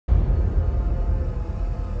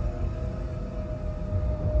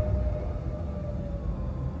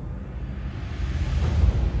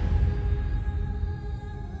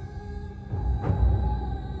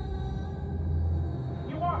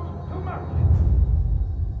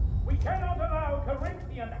cannot allow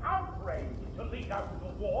Corinthian outrage to lead us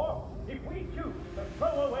to war. If we choose to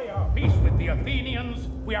throw away our peace with the Athenians,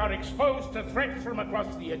 we are exposed to threats from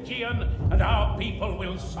across the Aegean, and our people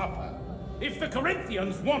will suffer. If the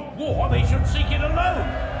Corinthians want war, they should seek it alone.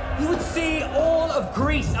 You would see all of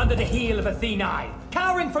Greece under the heel of Athenae,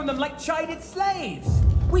 cowering from them like chided slaves.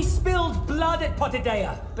 We spilled blood at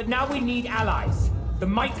Potidea, but now we need allies. The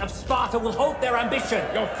might of Sparta will halt their ambition.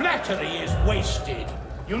 Your flattery is wasted.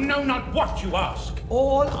 You know not what you ask.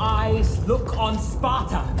 All eyes look on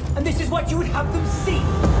Sparta, and this is what you would have them see.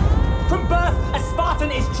 From birth, a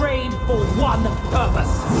Spartan is trained for one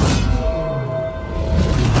purpose.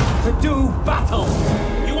 To do battle.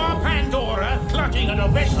 You are Pandora, clutching at a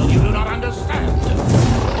vessel you do not understand.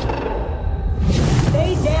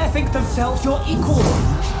 They dare think themselves your equal.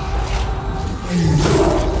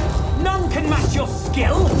 None can match your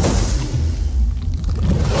skill.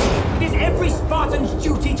 It is every Spartan's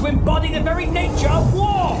duty to embody the very nature of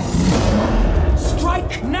war.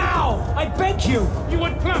 Strike now, I beg you. You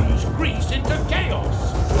would plunge Greece into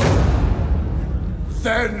chaos.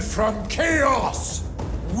 Then from chaos,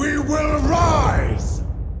 we will rise!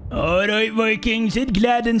 Alright Vikings, it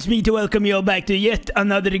gladdens me to welcome you all back to yet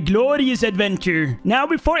another glorious adventure. Now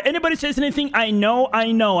before anybody says anything, I know,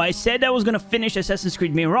 I said I was gonna finish Assassin's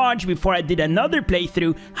Creed Mirage before I did another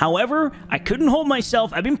playthrough. However, I couldn't hold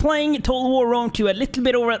myself. I've been playing Total War Rome 2 a little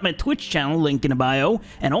bit over at my Twitch channel, link in the bio,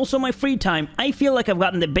 and also my free time. I feel like I've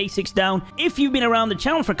gotten the basics down. If you've been around the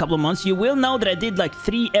channel for a couple of months, you will know that I did like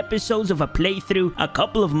 3 episodes of a playthrough a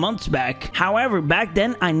couple of months back. However, back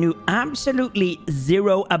then I knew absolutely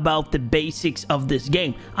zero about the basics of this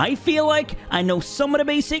game. I feel like I know some of the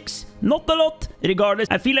basics, not a lot. Regardless,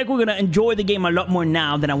 I feel like we're gonna enjoy the game a lot more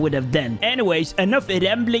now than I would have then. Anyways, enough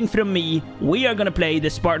rambling from me. We are gonna play the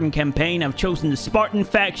Spartan campaign. I've chosen the Spartan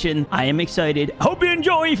faction. I am excited. Hope you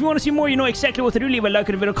enjoy. If you want to see more, you know exactly what to do. Leave a like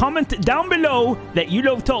and a video, comment down below that you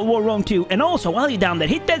love Total War Rome 2. And also, while you're down there,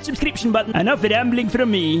 hit that subscription button. Enough rambling from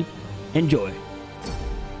me. Enjoy.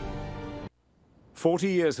 40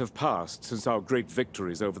 years have passed since our great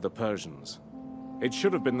victories over the Persians. It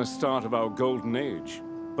should have been the start of our golden age,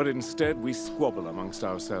 but instead we squabble amongst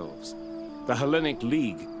ourselves. The Hellenic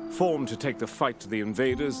League, formed to take the fight to the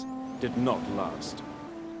invaders, did not last.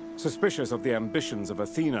 Suspicious of the ambitions of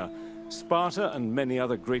Athena, Sparta and many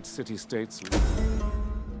other great city-states...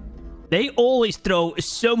 They always throw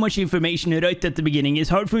so much information right at the beginning.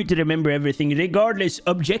 It's hard for me to remember everything. Regardless,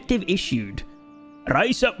 objective issued.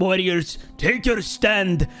 Rise up, warriors. Take your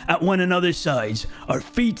stand at one another's sides. Our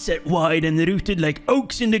feet set wide and rooted like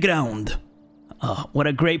oaks in the ground. Oh, what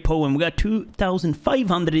a great poem. We got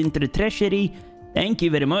 2,500 into the treasury. Thank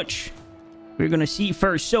you very much. We're gonna see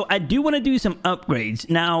first. So I do want to do some upgrades.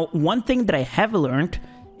 Now, one thing that I have learned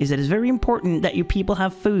is that it's very important that your people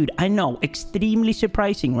have food. I know, extremely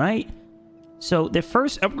surprising, right? So the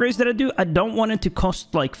first upgrades that I do, I don't want it to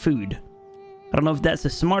cost like food. I don't know if that's a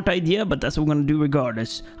smart idea, but that's what we're going to do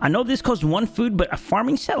regardless. I know this costs 1 food, but a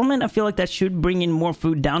farming settlement, I feel like that should bring in more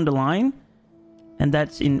food down the line. And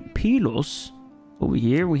that's in Pylos. Over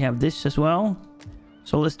here, we have this as well.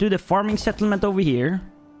 So let's do the farming settlement over here.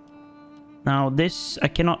 Now this, I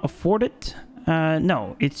cannot afford it.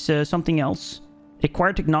 No, it's something else.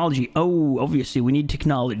 Acquire technology. Oh, obviously, we need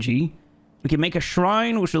technology. We can make a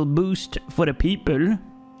shrine, which will boost for the people.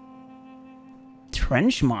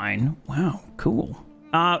 Trench mine. Wow, cool.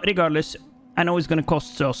 Regardless, I know it's gonna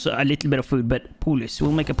cost us a little bit of food, but polis.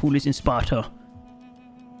 We'll make a polis in Sparta.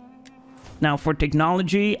 Now, for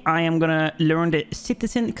technology, I am gonna learn the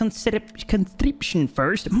citizen conscription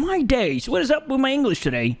first. My days, what is up with my English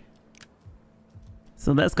today?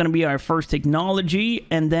 So that's gonna be our first technology,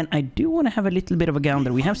 and then I do want to have a little bit of a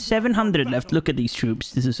gander. We have 700 left. Look at these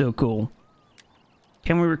troops. This is so cool.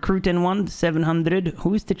 Can we recruit anyone? 700.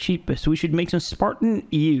 Who is the cheapest? We should make some Spartan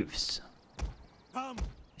youths.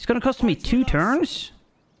 It's gonna cost me 2 turns.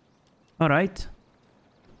 All right.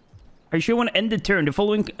 Are you sure you want to end the turn? The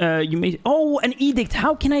following, you may... Oh, an edict.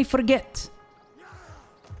 How can I forget?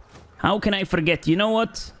 How can I forget? You know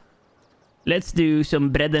what? Let's do some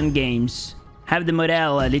bread and games. Have the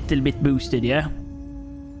morale a little bit boosted, yeah?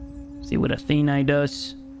 See what Athena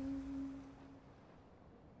does.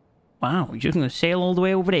 Wow, you're just gonna sail all the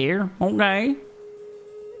way over there? Okay.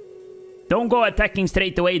 Don't go attacking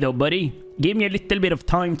straight away though, buddy. Give me a little bit of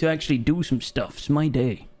time to actually do some stuff. It's my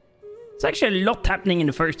day. It's actually a lot happening in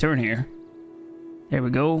the first turn here. There we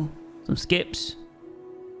go. Some skips.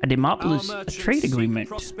 A Demopolis, a trade agreement.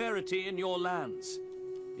 Prosperity in your lands.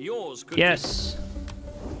 Yours could yes.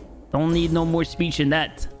 Don't need no more speech than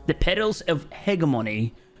that. The petals of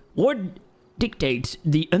hegemony. Or dictates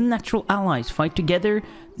the unnatural allies fight together.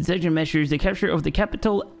 The decision measures the capture of the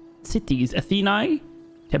capital cities Athena,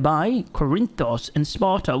 Thebai, Corinthos, and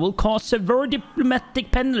Sparta will cause severe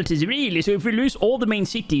diplomatic penalties. Really? So if we lose all the main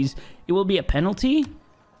cities, it will be a penalty?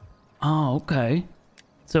 Oh, okay.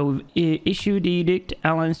 So, issued edict,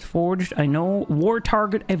 alliance forged. I know. War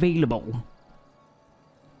target available.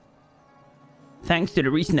 Thanks to the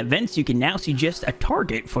recent events, you can now suggest a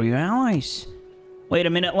target for your allies. Wait a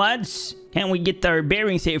minute, lads. Can't we get our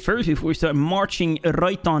bearings here first before we start marching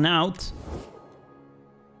right on out?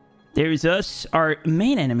 There's us. Our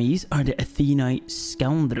main enemies are the Athena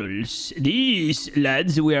scoundrels. These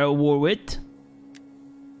lads we are at war with.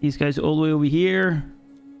 These guys all the way over here.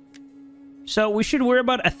 So we should worry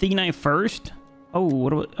about Athena first. Oh,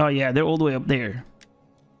 what about... Oh yeah, they're all the way up there.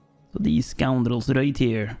 So these scoundrels right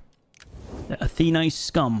here. The Athena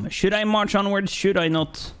scum. Should I march onwards? Should I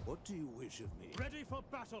not? What do you wish of me? Ready for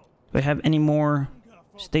battle. Do I have any more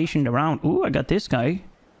stationed around? Ooh, I got this guy.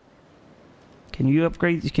 Can you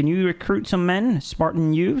upgrade? Can you recruit some men?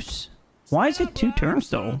 Spartan youths? Why is it 2 turns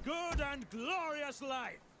though? Good and glorious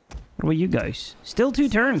life. What about you guys? Still 2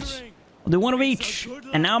 turns. I'll do 1 of each.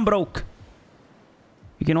 And now I'm broke.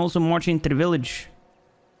 You can also march into the village.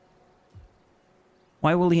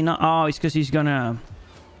 Why will he not? Oh, it's because he's gonna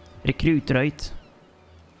recruit, right?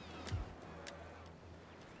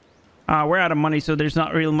 Ah, we're out of money, so there's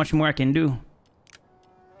not really much more I can do.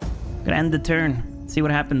 Gonna end the turn. See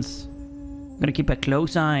what happens. Gonna keep a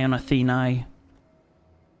close eye on Athena.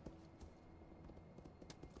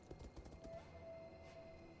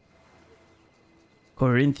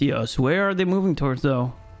 Corinthians. Where are they moving towards,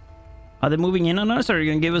 though? Are they moving in on us, or are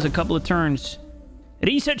you gonna give us a couple of turns?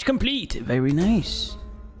 Research complete. Very nice.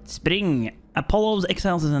 Spring. Apollo's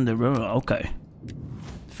exiles is in the road. Okay.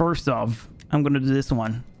 First off, I'm gonna do this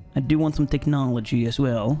one. I do want some technology as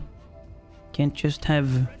well. Can't just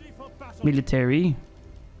have military.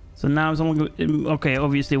 So now it's only... Okay,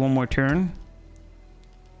 obviously 1 more turn.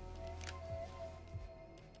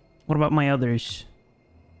 What about my others?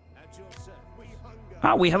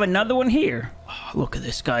 Ah, we have another one here. Oh, look at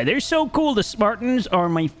this guy. They're so cool. The Spartans are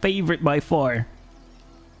my favorite by far.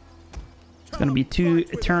 It's gonna be 2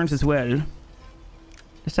 turns as well.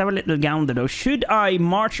 Let's have a little gander though. Should I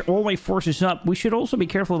march all my forces up? We should also be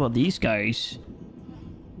careful about these guys.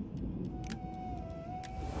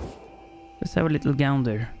 Let's have a little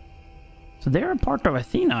gander. So they're a part of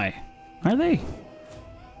Athena, are they?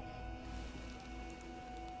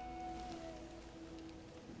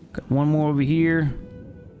 Got 1 more over here.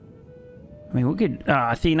 I mean, we could...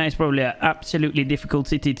 Athena is probably an absolutely difficult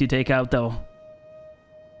city to take out, though.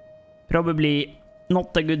 Probably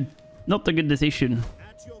not a good decision.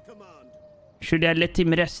 Should I let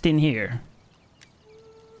him rest in here?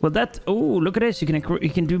 Well, that... Oh, look at this. You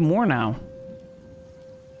can do more now.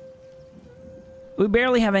 We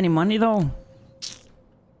barely have any money, though.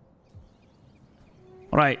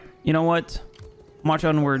 Alright, you know what? March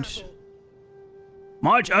onwards.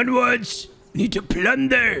 March onwards! We need to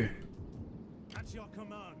plunder! At your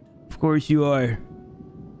command. Of course you are.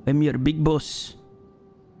 I'm your big boss.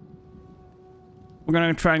 We're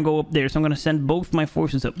gonna try and go up there, so I'm gonna send both my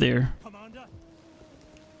forces up there. Commander.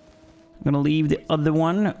 I'm gonna leave the other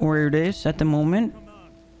one where it is at the moment.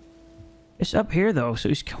 It's up here though, so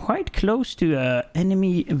it's quite close to an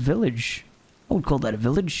enemy village. I would call that a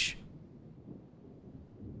village.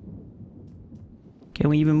 Can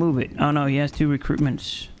we even move it? Oh no, he has 2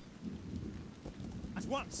 recruitments. At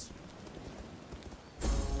once.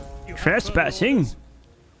 Trespassing?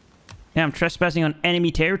 Yeah, I'm trespassing on enemy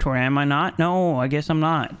territory, am I not? No, I guess I'm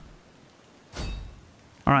not.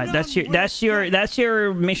 Alright, that's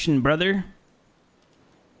your mission, brother.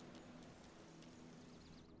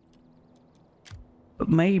 But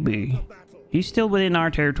maybe. He's still within our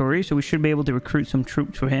territory, so we should be able to recruit some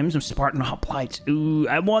troops for him. Some Spartan hoplites. Ooh,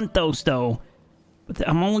 I want those though. But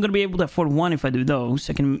I'm only gonna be able to afford 1 if I do those.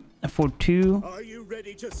 I can afford 2. Are you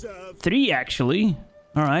ready to serve? 3 actually.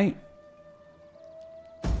 Alright.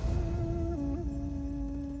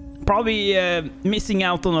 Probably missing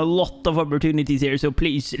out on a lot of opportunities here, so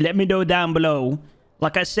please let me know down below.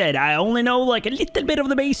 Like I said, I only know like a little bit of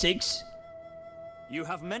the basics. You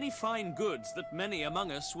have many fine goods that many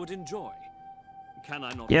among us would enjoy. Can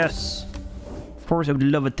I not? Yes. Of course I would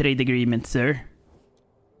love a trade agreement, sir.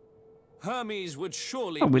 Hermes would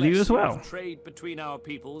surely with you bless as well. if trade between our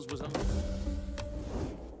peoples was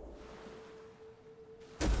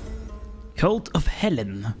Cult of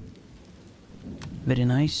Helen. Very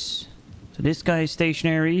nice. So this guy is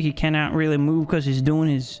stationary. He cannot really move because he's doing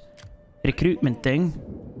his recruitment thing.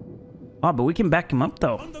 Oh, but we can back him up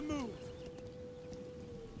though. on the move.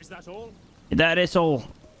 Is that all? That is all.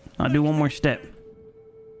 I'll do one more step.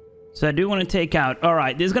 So I do want to take out...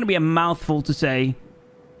 Alright, this is going to be a mouthful to say.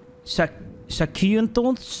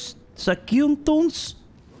 Sakuntons? Sakuntons?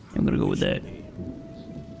 I'm going to go with that.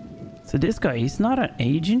 So this guy, he's not an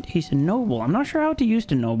agent, he's a noble. I'm not sure how to use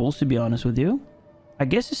the nobles, to be honest with you. I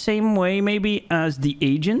guess the same way, maybe, as the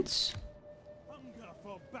agents.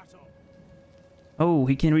 Oh,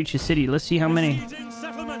 he can reach a city. Let's see how many.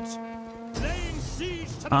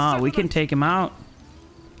 Ah, we can take him out.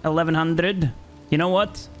 1,100. You know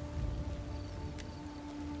what?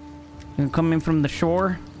 You can come in from the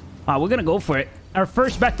shore. Ah, we're gonna go for it. Our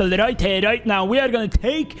first battle right now. We are gonna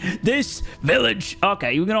take this village.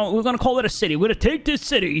 Okay, we're gonna call it a city. We're gonna take this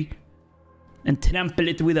city and trample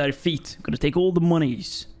it with our feet. Gonna take all the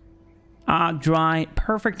monies. Ah, dry.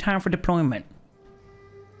 Perfect time for deployment.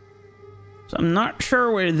 So I'm not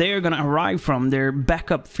sure where they're gonna arrive from, their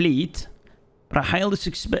backup fleet, but I highly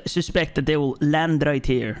suspect that they will land right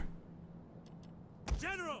here.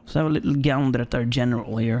 Let's have a little gander at our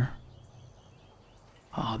general here.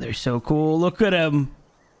 Oh, they're so cool. Look at them.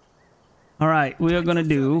 Alright, we are gonna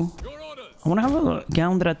do... I wanna have a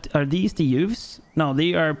gander at... Are these the youths? No,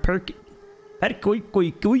 they are hoplites.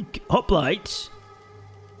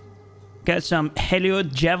 Got some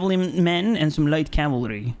Heliod javelin men and some light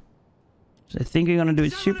cavalry. So I think we're gonna do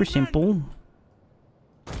it super simple.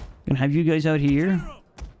 Gonna have you guys out here.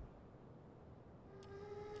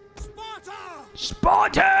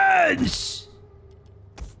 Spartans!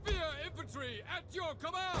 Spear infantry at your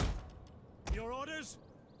command. Your orders?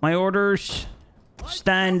 My orders.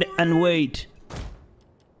 Stand and wait.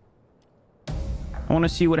 I want to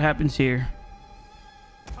see what happens here.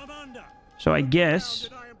 So I guess...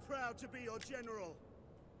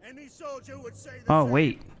 Oh,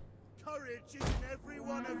 wait.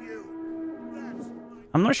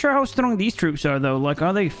 I'm not sure how strong these troops are, though. Like,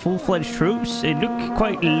 are they full-fledged troops? They look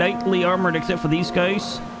quite lightly armored, except for these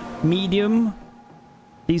guys. Medium.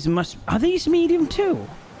 These must... Are these medium, too?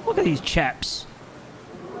 Look at these chaps.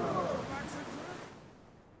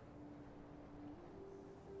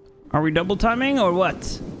 Are we double timing, or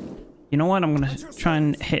what? You know what? I'm gonna try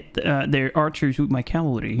and hit their archers with my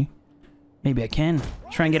cavalry. Maybe I can.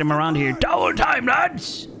 Try and get them around here. Double time,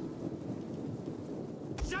 lads!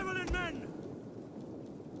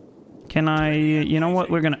 Can I... You know what?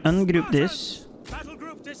 We're gonna ungroup this.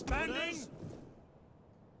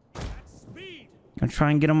 I'll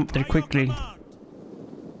try and get them up there quickly.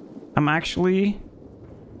 I'm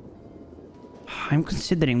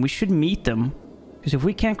considering we should meet them. Because if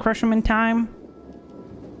we can't crush them in time...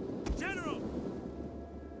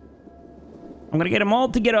 I'm gonna get them all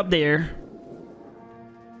to get up there.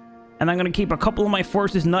 And I'm gonna keep a couple of my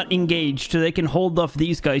forces not engaged so they can hold off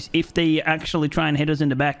these guys if they actually try and hit us in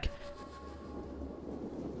the back.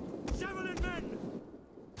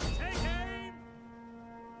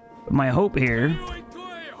 But my hope here...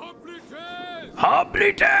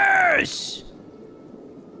 Hoplites!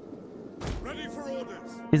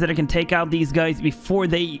 Is that I can take out these guys before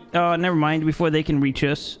they... never mind, before they can reach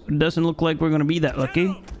us. It doesn't look like we're gonna be that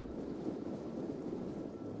lucky.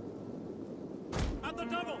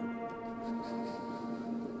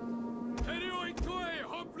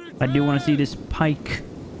 I do want to see this pike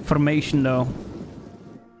formation, though.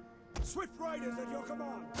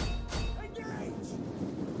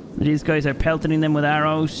 These guys are pelting them with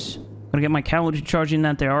arrows. Gonna get my cavalry charging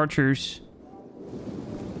at their archers.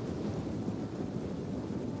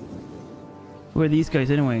 Who are these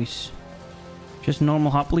guys, anyways? Just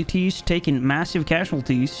normal hoplites taking massive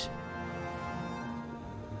casualties.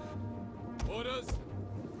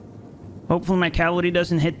 Hopefully my cavalry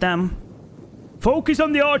doesn't hit them. Focus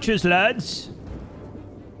on the archers, lads!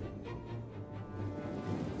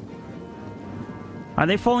 Are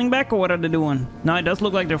they falling back or what are they doing? No, it does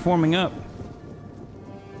look like they're forming up.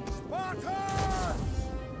 Sparta!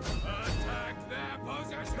 Attack their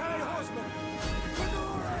position!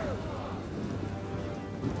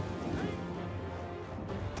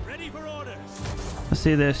 Ready for orders. Let's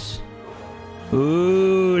see this.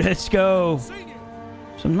 Ooh, let's go.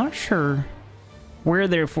 So I'm not sure where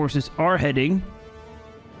their forces are heading.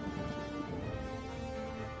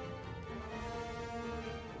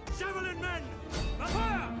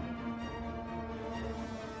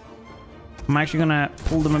 I'm actually gonna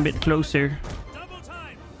pull them a bit closer.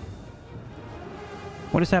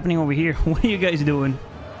 What is happening over here? What are you guys doing?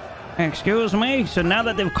 Excuse me? So now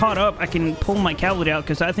that they've caught up, I can pull my cavalry out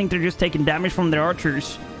because I think they're just taking damage from their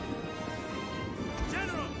archers.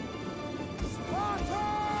 General!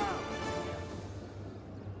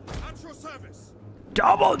 At your service!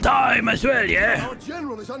 Double time as well, yeah? Our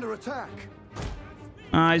general is under attack.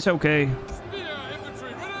 Ah, it's okay.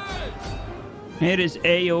 It is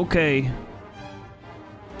A-okay.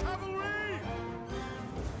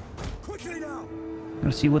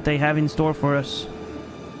 Let's see what they have in store for us.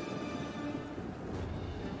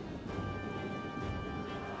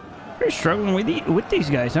 They're struggling with these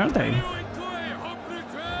guys, aren't they?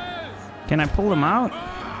 Can I pull them out?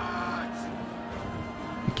 I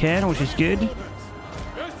can, which is good.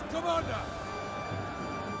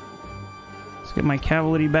 Let's get my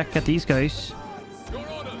cavalry back at these guys.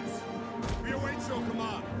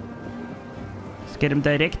 Let's get them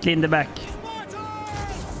directly in the back.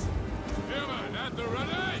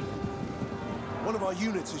 One of our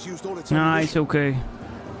units has used all its Nice, okay.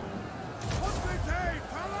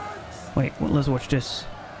 Wait, well, let's watch this.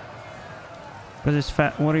 What is this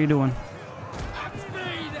fat? What are you doing?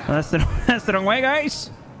 Well, that's the wrong way, guys.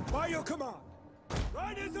 By your command,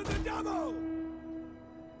 riders of the devil.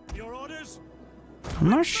 Your orders. I'm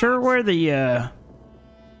not sure where the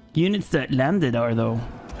units that landed are, though.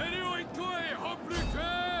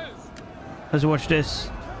 Let's watch this.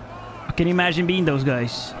 I can imagine being those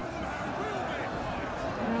guys.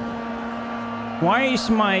 Why is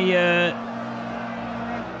my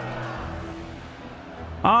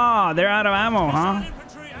Ah, they're out of ammo, huh?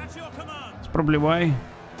 That's probably why.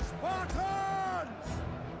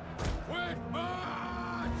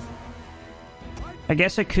 I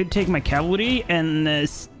guess I could take my cavalry and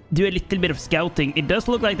do a little bit of scouting. It does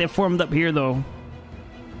look like they formed up here, though.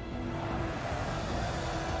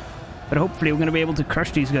 But hopefully we're going to be able to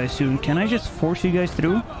crush these guys soon. Can I just force you guys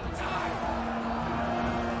through?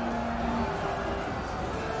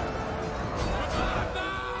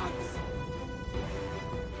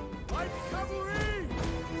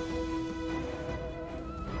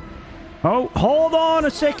 Oh, hold on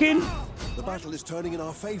a second. The battle is turning in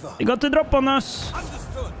our favor. They got the drop on us.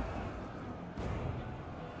 Understood.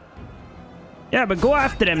 Yeah, but go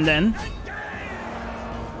after them then.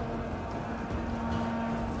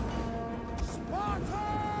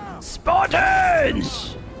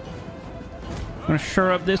 Spartans! I'm gonna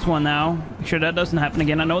shore up this one now. Make sure that doesn't happen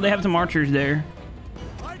again. I know they have some archers there.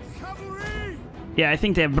 Yeah, I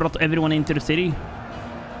think they have brought everyone into the city.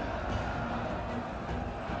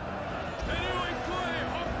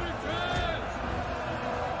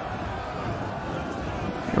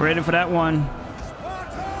 Get ready for that one.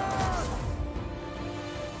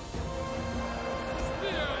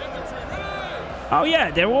 Oh yeah,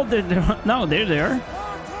 they're all there. No, there they are.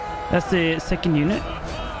 That's the second unit.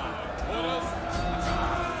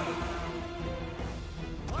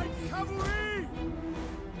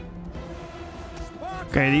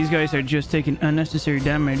 Okay, these guys are just taking unnecessary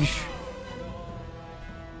damage.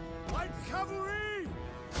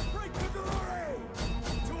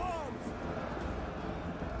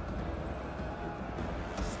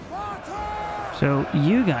 So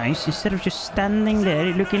you guys, instead of just standing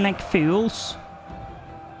there looking like fools,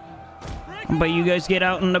 but you guys get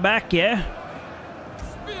out in the back, yeah?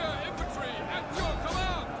 Spear infantry at your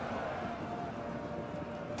command!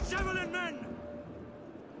 Javelin men!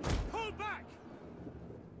 Pull back!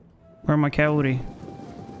 Where are my cavalry?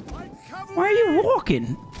 Why are you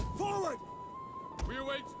walking? Forward! We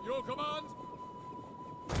await your command!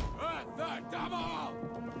 At the devil!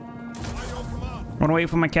 By your command! I want to wait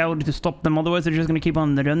for my cavalry to stop them, otherwise they're just going to keep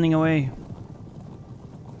on running away.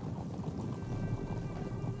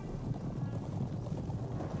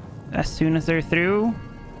 As soon as they're through,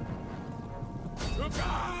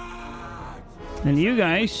 then you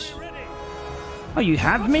guys... Oh, you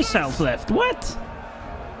have missiles left. What?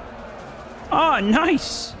 Oh,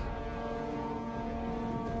 nice.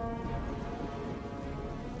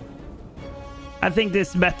 I think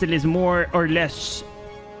this battle is more or less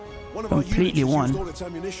completely won.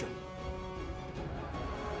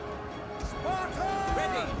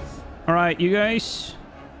 All right, you guys.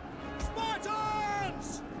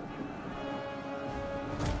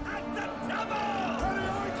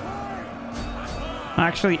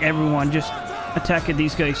 Actually, everyone just attack at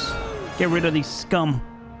these guys. Get rid of these scum.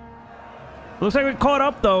 Looks like we're caught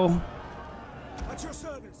up, though.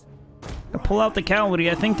 I pull out the cavalry.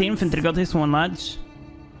 I think the infantry got this one, lads.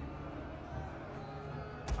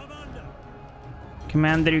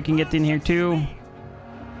 Commander, you can get in here, too.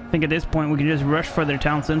 I think at this point, we can just rush for their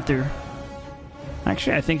town center.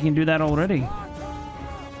 Actually, I think you can do that already.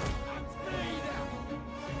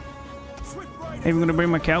 Hey, I'm gonna bring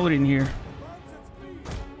my cavalry in here.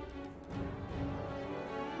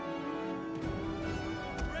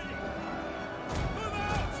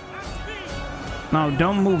 No,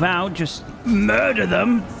 don't move out. Just murder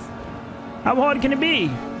them. How hard can it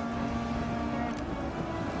be?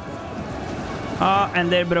 Ah,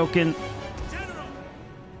 and they're broken.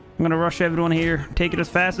 I'm gonna rush everyone here. Take it as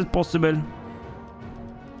fast as possible.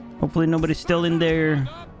 Hopefully nobody's still in their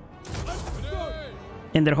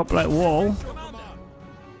hoplite wall.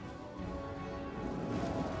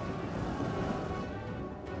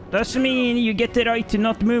 Doesn't mean you get the right to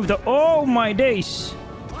not move the... Oh my days!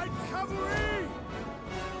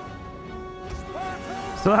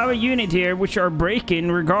 Still have a unit here, which are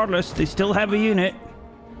breaking regardless. They still have a unit.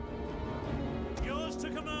 Yours to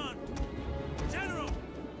command. General.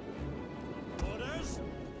 Orders.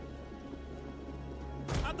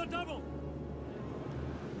 At the double.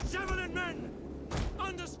 Javelin men.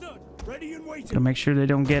 Understood. Ready and waiting. Gotta make sure they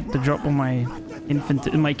don't get the drop on my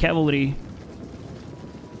my cavalry.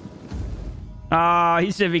 Ah,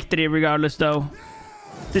 he's a victory regardless though.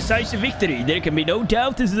 Decisive victory. There can be no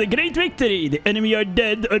doubt this is a great victory. The enemy are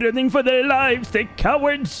dead or running for their lives. The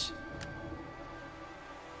cowards.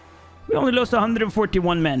 We only lost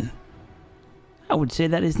 141 men. I would say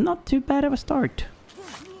that is not too bad of a start.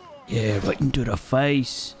 Yeah, right into the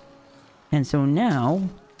face. And so now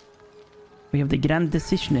we have the grand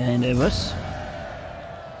decision ahead of us.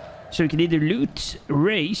 So we can either loot,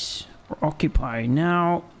 race, or occupy.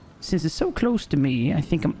 Now, since it's so close to me, I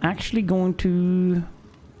think I'm actually going to...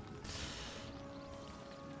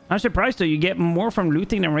 I'm surprised though, you get more from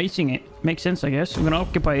looting than racing it. Makes sense, I guess. I'm gonna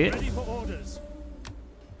occupy it. Ready for orders.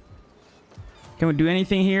 Can we do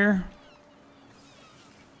anything here?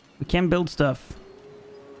 We can build stuff.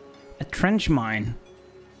 A trench mine.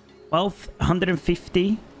 Wealth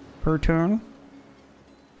 150 per turn.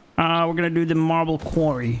 We're gonna do the marble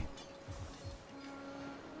quarry.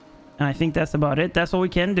 And I think that's about it. That's all we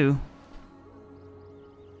can do.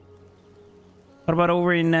 What about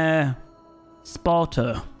over in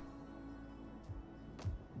Sparta?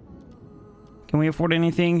 Can we afford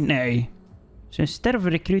anything? Nay. So instead of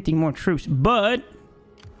recruiting more troops, but...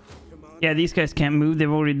 Yeah, these guys can't move. They've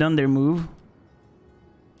already done their move.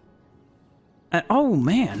 Oh,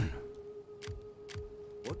 man.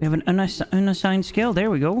 We have an unassigned skill. There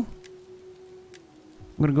we go. I'm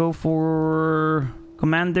gonna go for...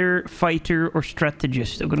 Commander, fighter, or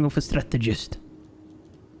strategist. I'm gonna go for strategist.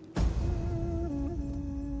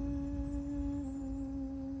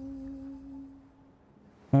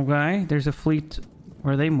 Okay, there's a fleet.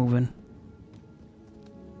 Where are they moving?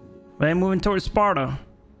 Are they moving towards Sparta?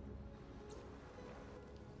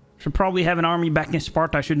 Should probably have an army back in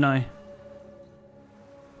Sparta, shouldn't I?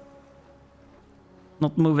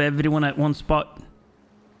 Not move everyone at one spot.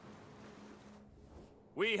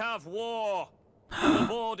 We have war. The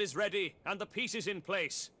board is ready and the peace is in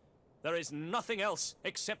place. There is nothing else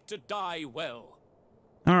except to die well.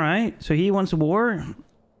 Alright, so he wants war.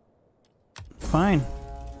 Fine.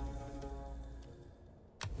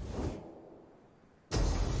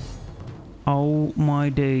 Oh my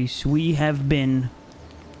days, we have been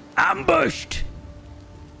ambushed.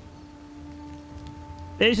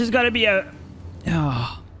 This is gotta be a...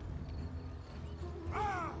 Oh.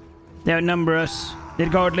 They outnumber us,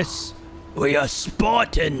 regardless. We are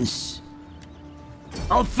Spartans.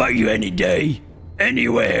 I'll fight you any day,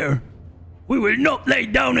 anywhere. We will not lay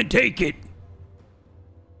down and take it.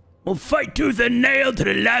 We'll fight tooth and nail to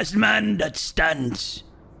the last man that stands.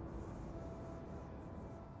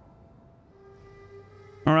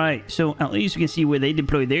 Alright, so at least we can see where they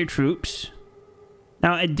deploy their troops.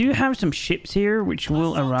 Now, I do have some ships here which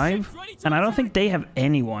will arrive, and I don't think they have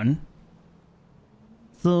anyone.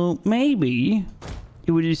 So maybe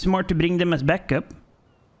it would be smart to bring them as backup.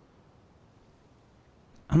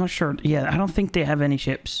 I'm not sure. Yeah, I don't think they have any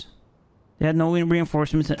ships. They had no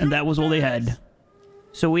reinforcements, and that was all they had.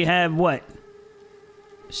 So we have what?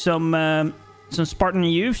 Some Spartan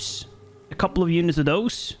youths, a couple of units of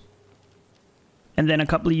those, and then a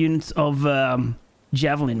couple of units of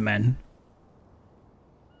javelin men.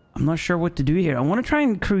 I'm not sure what to do here. I want to try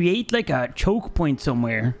and create like a choke point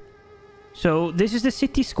somewhere. So this is the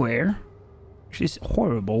city square, which is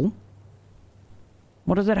horrible.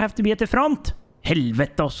 What does that have to be at the front?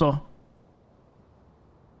 Helvete also.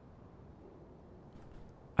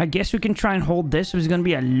 I guess we can try and hold this. It's going to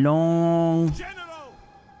be a long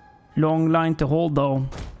line to hold though.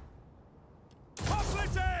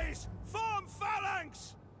 Hoplites, form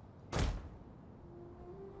phalanx.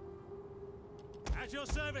 At your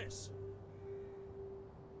service.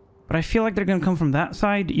 But I feel like they're going to come from that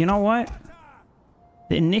side. You know what?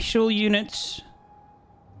 The initial units.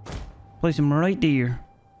 Place them right there.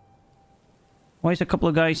 Why is a couple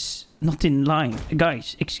of guys not in line?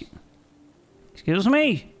 Guys, excuse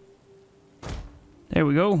me. There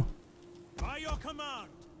we go. By your command.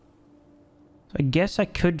 So I guess I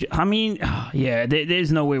could... I mean, yeah, there's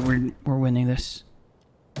no way we're winning this.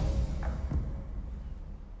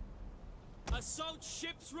 Assault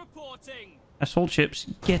ships reporting. Assault ships,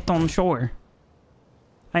 get on shore.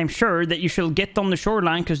 I am sure that you shall get on the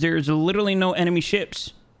shoreline because there is literally no enemy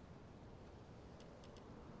ships.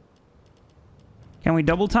 Can we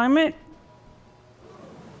double time it?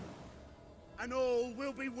 And all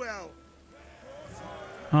will be well.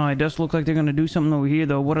 Oh, it does look like they're gonna do something over here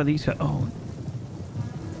though. What are these guys? Oh.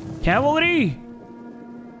 Cavalry!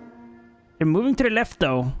 They're moving to the left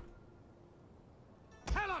though.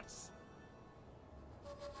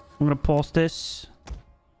 I'm gonna pause this. I'm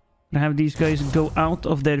gonna have these guys go out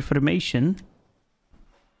of their formation.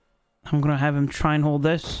 I'm gonna have him try and hold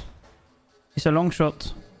this. It's a long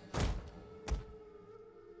shot.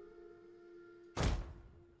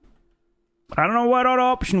 I don't know what other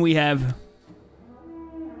option we have.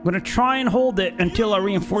 I'm gonna try and hold it until our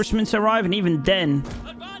reinforcements arrive, and even then,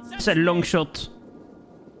 it's a long shot.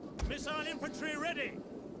 Missile infantry ready.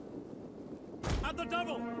 At the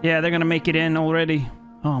double. Yeah, they're gonna make it in already.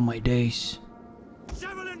 Oh my days.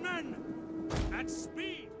 Javelin men at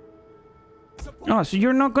speed. Oh, so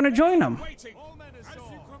you're not gonna join them? Waiting. All men as you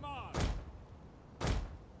command.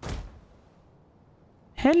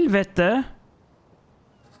 Helvete.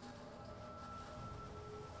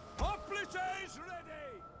 Hoplites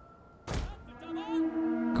ready.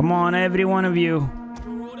 Come on, every one of you.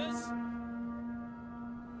 Your orders.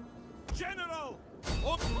 General.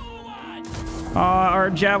 Forward.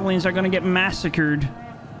 Our javelins are gonna get massacred.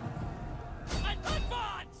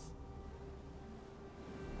 Advance.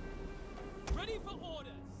 Ready for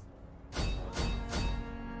orders.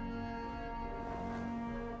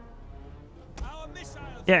 Our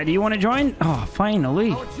missiles. Yeah, do you want to join? Oh,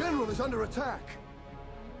 finally. Our general is under attack.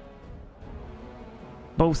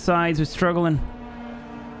 Both sides are struggling.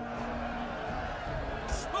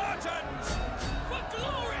 Spartans for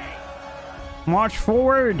glory. March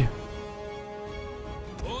forward.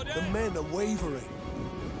 Order. The men are wavering.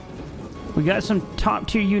 We got some top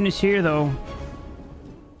tier units here, though.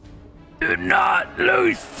 Do not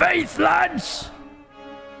lose faith, lads.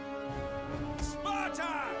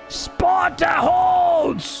 Sparta. Sparta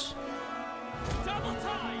holds. Double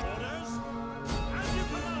time. Orders. And you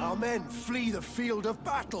command. Our men flee the field of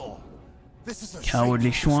battle. This is a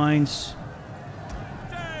Cowardly shameful swines.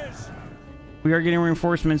 Des. We are getting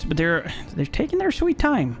reinforcements, but they're taking their sweet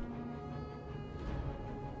time.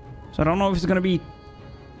 So I don't know if it's gonna be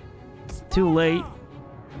too late.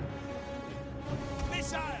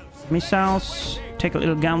 Missiles. Missiles. Take a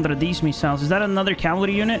little gander at these missiles. Is that another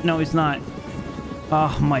cavalry unit? No, it's not.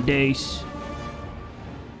 Oh, my days.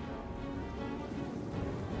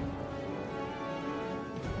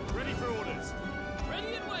 Ready for orders.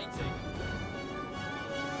 Ready and waiting.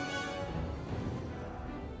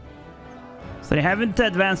 So they haven't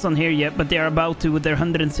advanced on here yet, but they are about to with their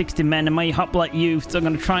 160 men, and my hoplite youths are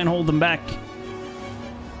going to try and hold them back.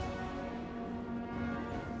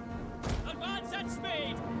 Advance at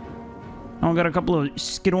speed. I've got a couple of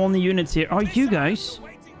skid-only units here. Oh, you guys.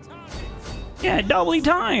 Waiting targets. Yeah, doubly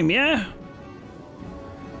time, yeah.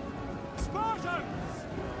 Spartans.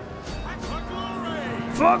 And for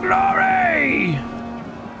glory. For glory!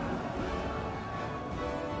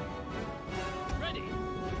 Ready.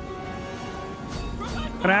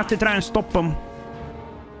 Gonna have to try and stop them.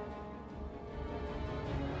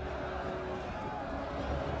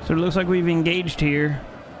 So it looks like we've engaged here.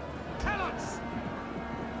 Helots.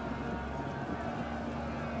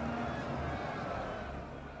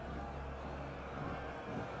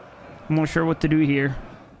 I'm not sure what to do here.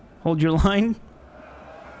 Hold your line.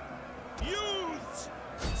 Youths.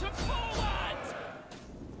 To forward.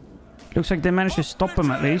 Looks like they managed to stop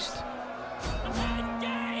him at least.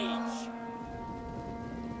 Engage.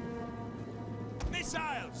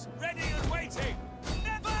 Missiles. Ready and waiting.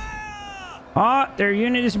 Fire. Ah, their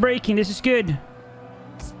unit is breaking. This is good.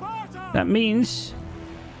 Sparta. That means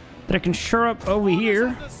that I can shore up over here.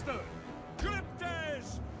 Understood.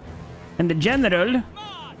 Cryptes. And the general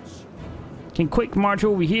March. can quick march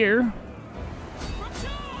over here.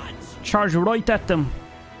 Charge. Charge right at them.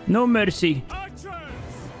 No mercy. Archers.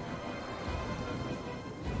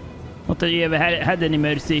 Not that you ever had any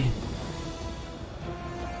mercy.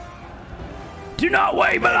 Do not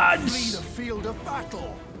waver, Flee lads! the field of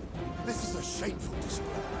battle. This is a shameful display.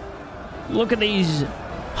 Look at these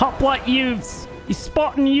hoplite youths. These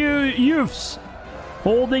Spartan youths.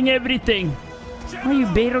 Holding everything. Why are you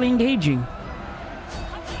barely engaging?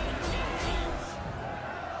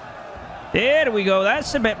 There we go.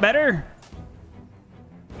 That's a bit better.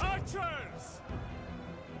 Archers.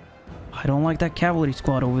 I don't like that cavalry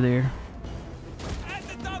squad over there.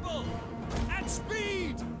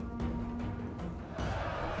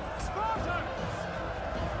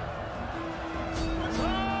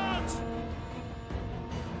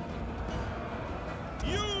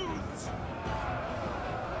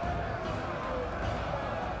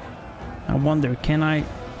 I wonder, can I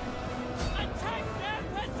Attack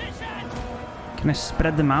their position!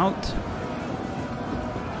 spread them out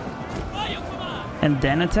Fire command! and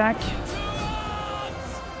then attack?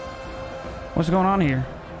 What's going on here?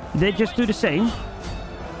 Did they just do the same?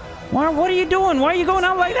 What are you doing? Why are you going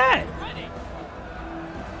out like that? Ready!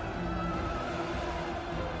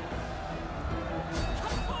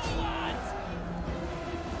 Come forward!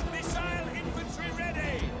 Missile infantry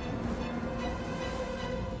ready!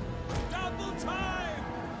 Double time!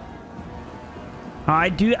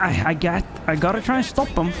 I gotta try and stop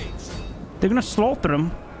them. They're gonna slaughter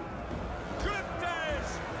them.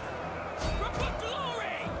 Grifters! For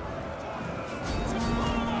glory! To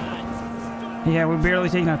forward! Yeah, we're barely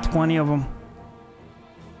taking out 20 of them.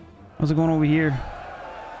 What's going over here?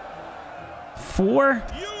 4?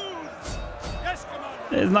 Youths! Yes,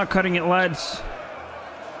 Commander! It's not cutting it, lads.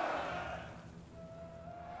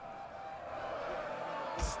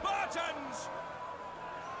 Spartans!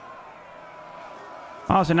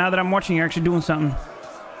 Oh, so now that I'm watching, you're actually doing something.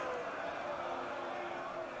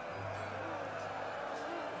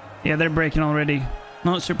 Yeah, they're breaking already.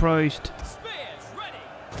 Not surprised. Spears ready!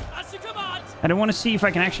 As to command! I don't want to see if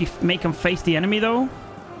I can actually make them face the enemy, though.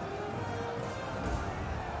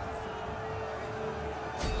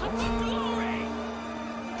 For glory!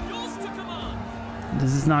 Yours to command!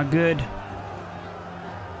 This is not good.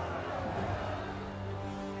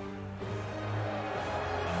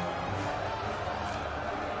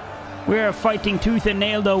 We are fighting tooth and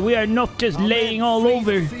nail, though. We are not just Our laying men all flee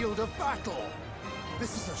over. the field of battle.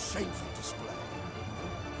 This is a shameful display.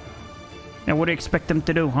 Now, what do you expect them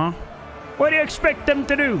to do, huh? What do you expect them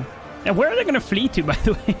to do? And where are they going to flee to, by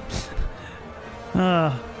the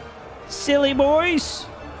way? Silly boys.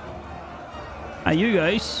 You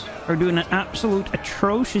guys are doing an absolute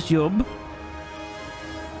atrocious job.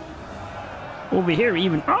 Over here,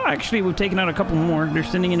 even. Oh, actually, we've taken out a couple more. They're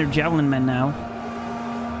sending in their javelin men now.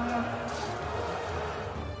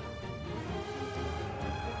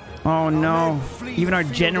 Oh no, even our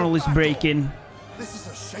general is breaking. This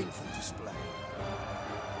is a shameful display.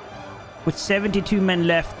 With 72 men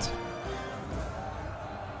left.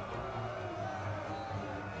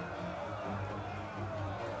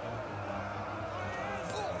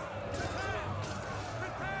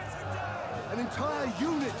 An entire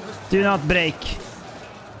unit has Do not break.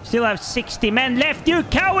 Still have 60 men left, you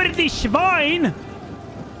cowardly swine!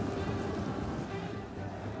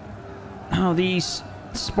 Oh, these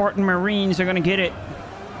Spartan Marines are gonna get it.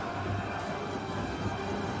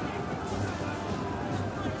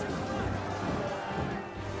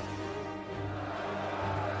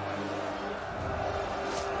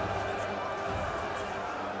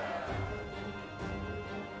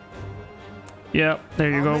 Yep, there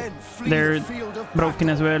you Our go. men flee They're the field of broken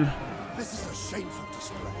as battle. well. This is a shameful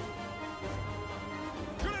display.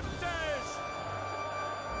 Grifters!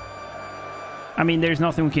 I mean, there's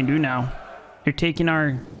nothing we can do now. They're taking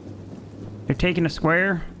our... They're taking a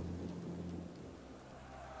square.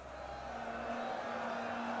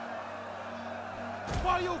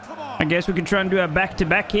 While you come on! I guess we can try and do a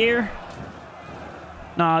back-to-back here.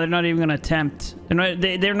 No, they're not even gonna attempt.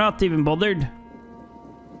 They're not even bothered.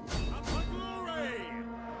 For glory!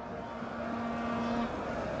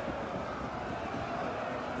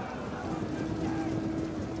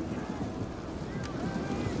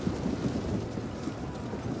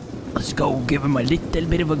 Let's go give him a little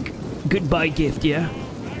bit of a goodbye gift, yeah?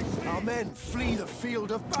 Our men flee the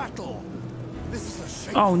field of battle. This is a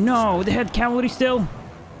shameful Oh no, they had cavalry still.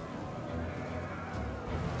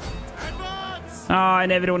 Advance! Ah,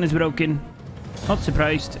 and everyone is broken. Not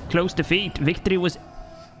surprised. Close defeat. Victory was...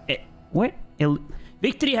 what?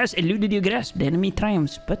 Victory has eluded your grasp. The enemy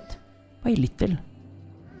triumphs, but by little.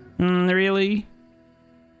 Really?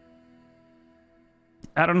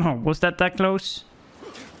 I don't know. Was that close?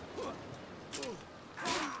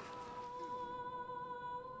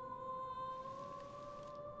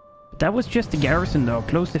 That was just the garrison, though.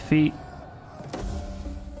 Close defeat.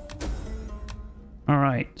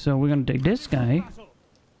 Alright, so we're gonna take this guy.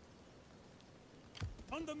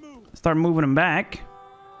 On the move! Start moving him back.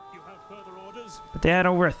 You have further orders? But they had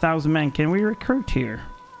over 1,000 men. Can we recruit here?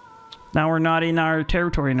 Now we're not in our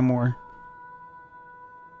territory anymore.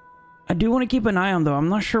 I do want to keep an eye on, though. I'm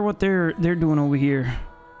not sure what they're doing over here.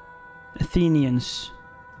 Athenians.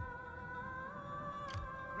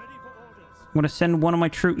 Ready for orders. I'm gonna send one of my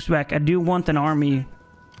troops back. I do want an army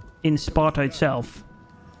in Sparta itself.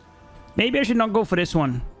 Maybe I should not go for this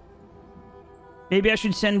one. Maybe I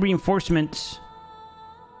should send reinforcements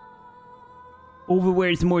over where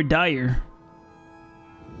it's more dire.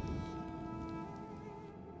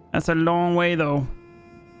 That's a long way, though.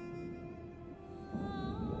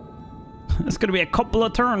 It's gonna be a couple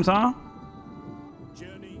of turns, huh?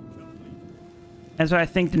 Journey complete. And so I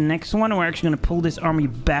think the next one, we're actually gonna pull this army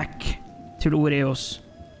back to the Ureos.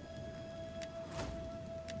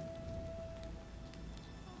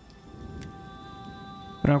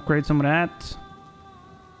 Gonna upgrade some of that.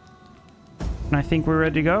 And I think we're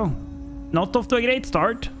ready to go. Not off to a great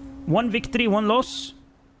start. 1 victory, 1 loss.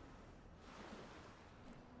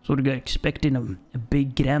 So we're expecting a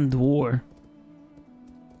big grand war.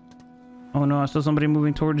 Oh no, I saw somebody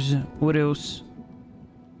moving towards Ureos.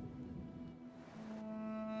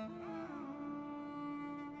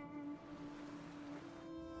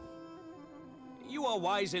 You are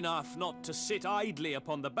wise enough not to sit idly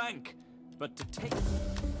upon the bank, but to take...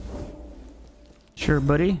 Sure,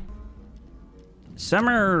 buddy.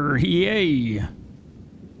 Summer, yay!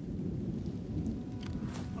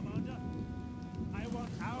 Commander, I want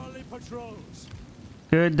hourly patrols.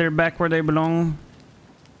 Good, they're back where they belong.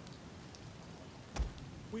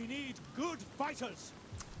 We need good fighters.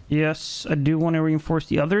 Yes, I do want to reinforce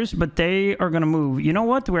the others, but they are gonna move. You know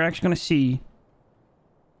what? We're actually gonna see.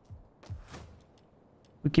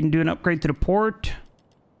 We can do an upgrade to the port.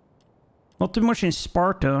 Not too much in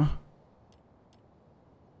Sparta.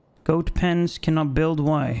 Goat pens cannot build.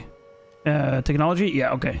 Why? Technology?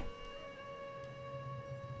 Yeah, okay.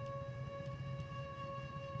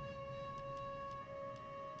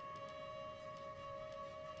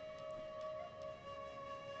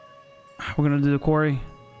 We're gonna do the quarry.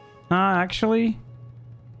 Actually,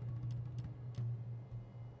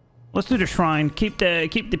 let's do the shrine. Keep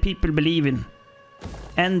the people believing,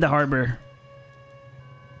 and the harbor.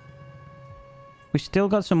 We still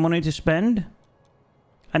got some money to spend.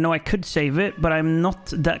 I know I could save it, but I'm not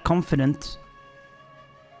that confident.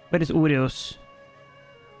 Where is Ureos?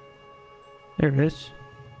 There it is.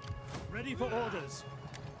 Ready for orders.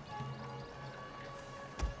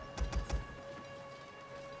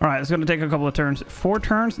 Alright, it's gonna take a couple of turns. 4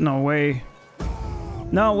 turns? No way.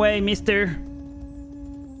 No way, mister.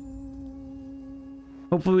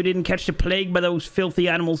 Hopefully we didn't catch the plague by those filthy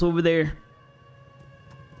animals over there.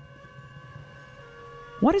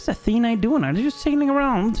 What is Athena doing? Are they just sailing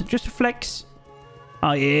around? Just a flex?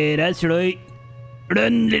 Oh yeah, that's right.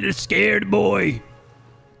 Run, little scared boy. You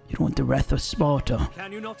don't want the wrath of Sparta.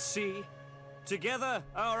 Can you not see? Together,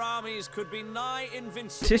 our armies could be nigh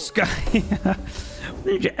invincible. This guy...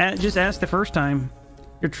 just asked the first time.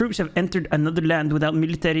 Your troops have entered another land without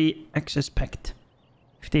military access pact.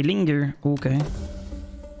 If they linger... Okay.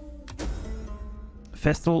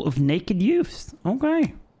 Festival of Naked Youths.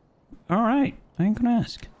 Okay. Alright. I ain't gonna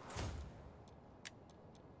ask.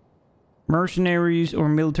 Mercenaries or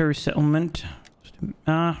military settlement.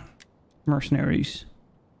 Mercenaries.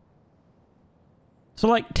 So,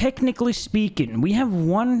 like, technically speaking, we have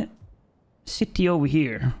one city over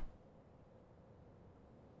here.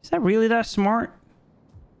 Is that really that smart?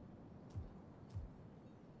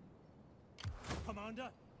 Commander,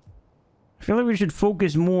 I feel like we should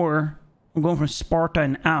focus more on going from Sparta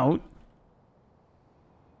and out.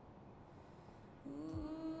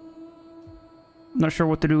 Not sure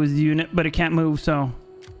what to do with the unit, but it can't move, so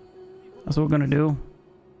that's what we're gonna do.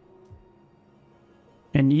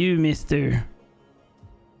 And you, mister.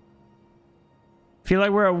 Feel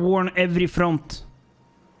like we're at war on every front.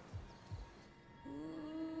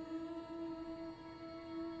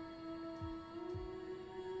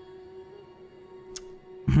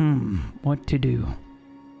 What to do?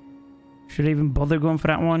 Should I even bother going for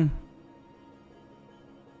that one?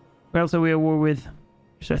 Who else are we at war with?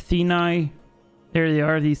 There's Athena. There they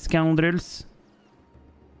are, these scoundrels.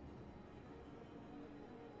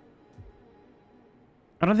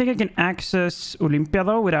 I don't think I can access Olympia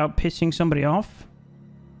though without pissing somebody off.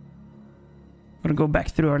 I'm gonna go back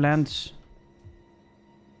through our lands.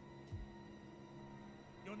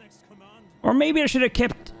 your next command. Or maybe I should have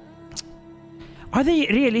kept... Are they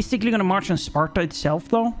realistically gonna march on Sparta itself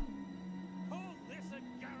though? Hold this a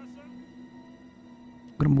garrison.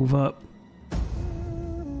 I'm gonna move up.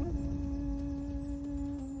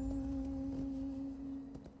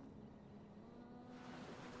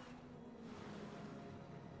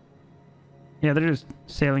 Yeah, they're just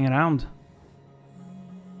sailing around.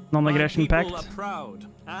 Non-aggression My people pact. are proud,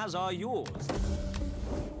 as are yours.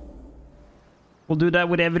 We'll do that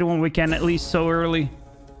with everyone we can, at least so early.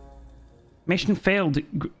 Mission failed.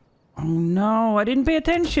 Oh no, I didn't pay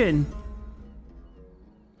attention.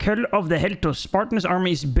 Curl of the Heltos. Spartan's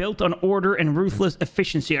army is built on order and ruthless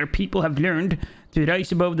efficiency. Our people have learned to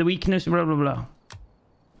rise above the weakness, blah blah blah.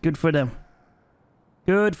 Good for them.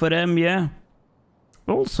 Good for them, yeah.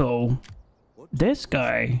 Also, this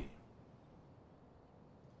guy...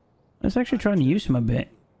 Let's actually try and use him a bit.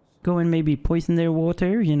 Go and maybe poison their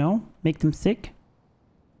water, you know? Make them sick.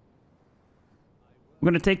 I'm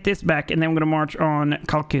gonna take this back and then I'm gonna march on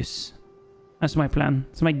Kalkus. That's my plan.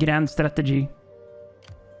 It's my grand strategy.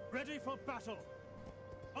 Ready for battle.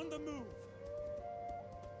 On the move.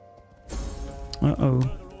 Uh-oh.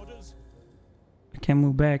 Further orders. I can't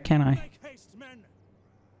move back, can I? Make haste, men.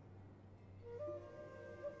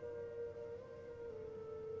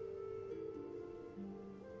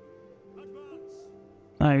 Advance.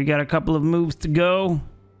 Alright, we got a couple of moves to go.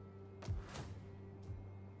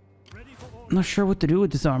 Ready for I'm order. not sure what to do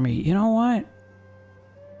with this army. You know what?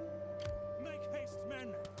 Make haste,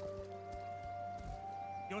 men.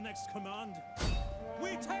 Your next command.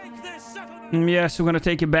 We take this settlement. Yes, we're gonna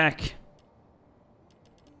take it back.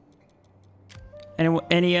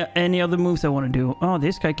 Any other moves I want to do? Oh,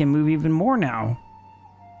 this guy can move even more now.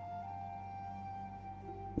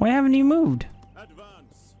 Why haven't you moved?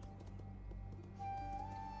 Advance.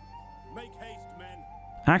 Make haste, men.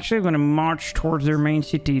 Actually, I'm gonna march towards their main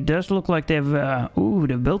city. It does look like they've ooh,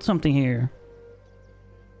 they've built something here.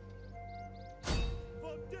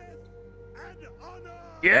 For death and honor.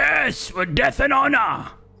 Yes, for death and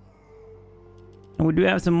honor. And we do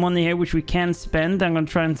have some money here which we can spend. I'm gonna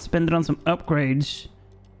try and spend it on some upgrades.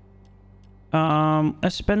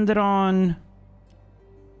 Let's spend it on.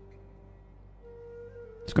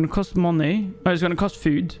 It's gonna cost money. Oh, it's gonna cost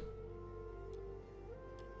food.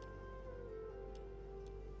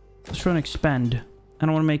 Let's try and expand.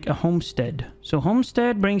 And I want to make a homestead. So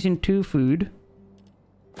homestead brings in 2 food.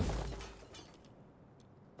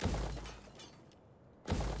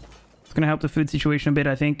 It's gonna help the food situation a bit,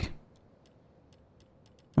 I think.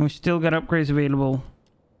 And we still got upgrades available.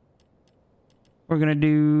 We're gonna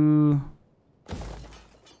do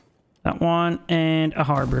that one and a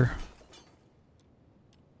harbor.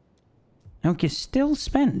 And we can still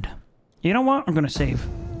spend. You know what? I'm gonna save.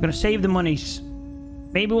 I'm gonna save the monies.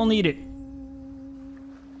 Maybe we'll need it.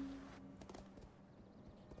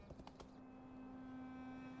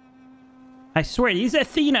 I swear, these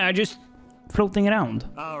Athena are just floating around.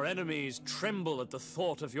 Our enemies tremble at the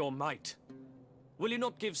thought of your might. Will you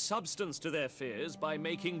not give substance to their fears by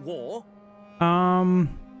making war?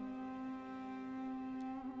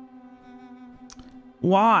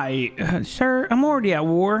 Why? Sir, I'm already at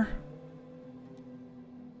war.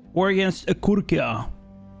 War against Akurkia.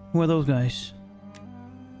 Who are those guys?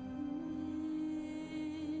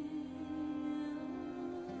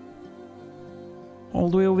 All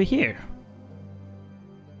the way over here.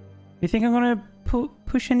 You think I'm gonna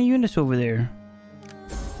push any units over there?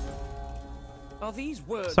 Are these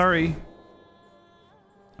words? Sorry.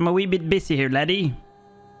 I'm a wee bit busy here, laddie.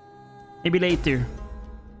 Maybe later.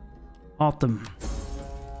 Autumn.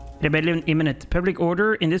 Rebellion imminent. Public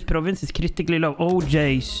order in this province is critically low. Oh,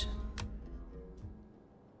 jeez.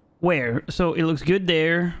 Where? So it looks good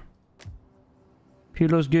there.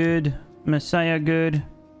 Pulo's good. Messiah good.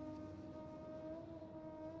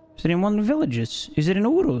 Is it in one of the villages? Is it in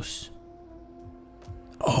Urus?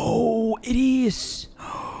 Oh, it is.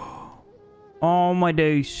 Oh my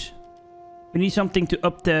days. We need something to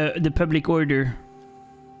up the public order.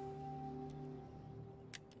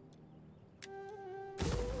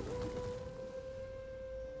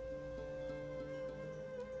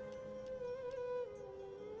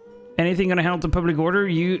 Anything gonna help the public order?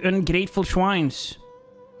 You ungrateful swines.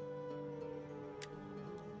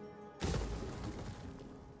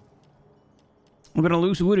 We're gonna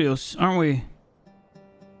lose Urios, aren't we?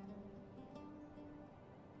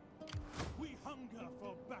 We hunger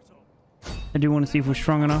for battle. I do want to see if we're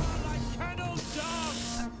strong enough. Like candles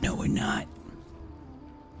down. No, we're not.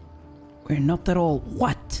 We're not at all.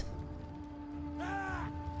 What?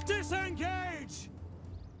 Disengage.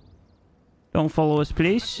 Don't follow us,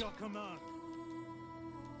 please. Your command.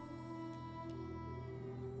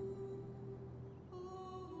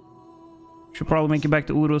 Should probably make it back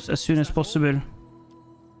to Urus as soon as possible.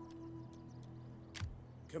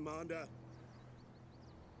 Commander.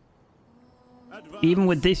 Advance. Even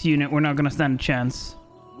with this unit, we're not gonna stand a chance.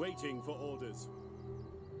 Waiting for orders.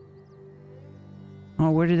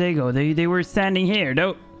 Oh, where did they go? They were standing here.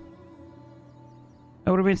 That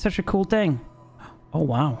would have been such a cool thing. Oh,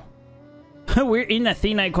 wow. We're in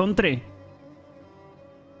Athena country.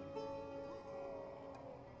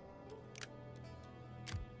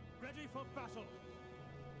 Ready for battle.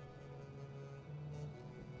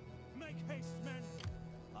 Make haste, men.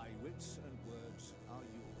 My wits and words are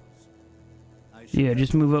yours. I Yeah,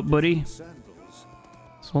 just move up, buddy. sandals.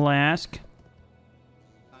 That's all I ask.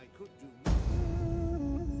 I could do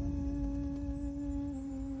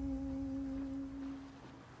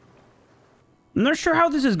I'm not sure how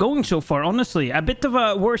this is going so far, honestly. A bit of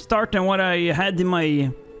a worse start than what I had in my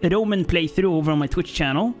Roman playthrough over on my Twitch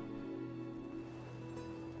channel.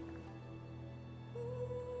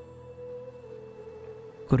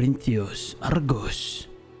 Corinthios, Argos.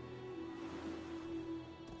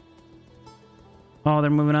 Oh, they're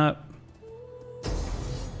moving up.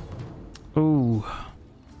 Ooh.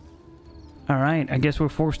 Alright, I guess we're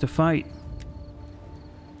forced to fight.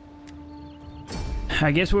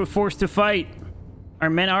 I guess we're forced to fight. Our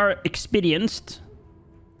men are experienced,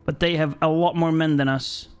 but they have a lot more men than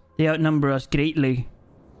us. They outnumber us greatly.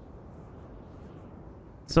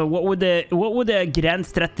 So what would the grand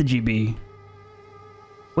strategy be?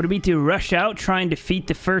 Would it be to rush out, try and defeat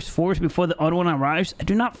the first force before the other one arrives? I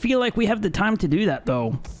do not feel like we have the time to do that,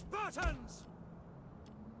 though. Spartans!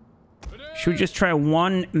 Should we just try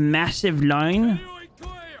one massive line?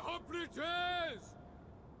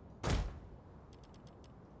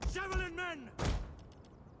 Javelin men!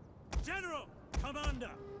 General! Commander!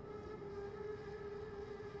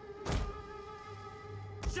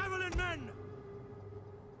 Javelin men!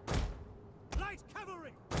 Light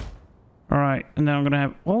cavalry! Alright, and then I'm gonna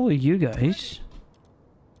have all of you guys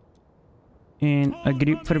in a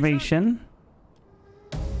group formation.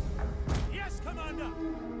 Yes, Commander!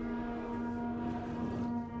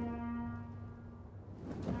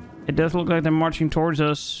 It does look like they're marching towards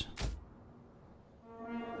us.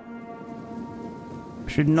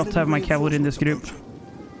 Should not have my cavalry in this group.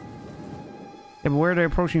 Yeah, but where are they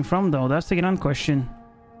approaching from, though? That's the grand question.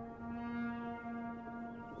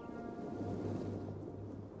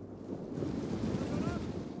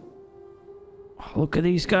 Oh, look at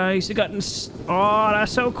these guys. They got... Oh,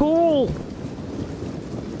 that's so cool!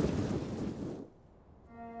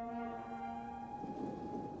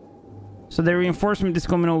 So the reinforcement is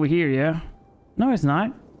coming over here, yeah? No, it's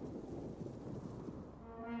not.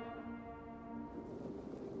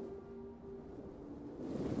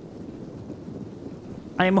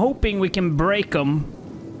 I am hoping we can break them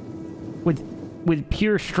with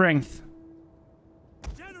pure strength.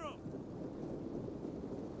 General!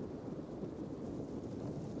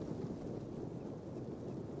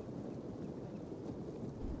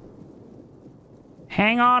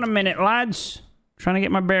 Hang on a minute, lads. Trying to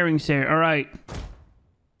get my bearings here. All right.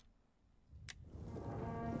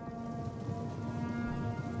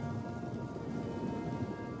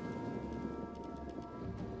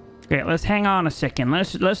 Okay, let's hang on a second.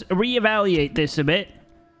 Let's reevaluate this a bit.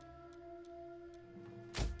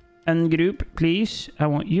 Ungroup, please. I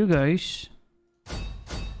want you guys.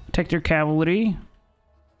 Protect your cavalry.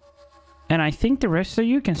 And I think the rest of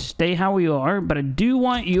you can stay how you are, but I do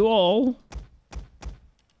want you all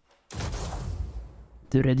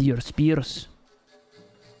to ready your spears.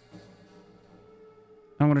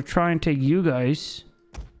 I'm gonna try and take you guys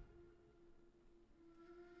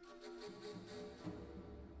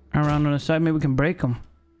around on the side. Maybe we can break them.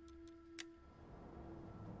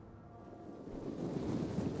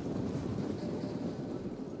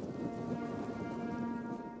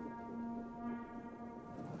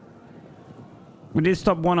 We did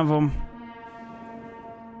stop one of them.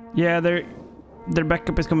 Yeah, their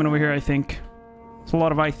backup is coming over here, I think. It's a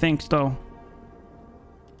lot of I thinks, though.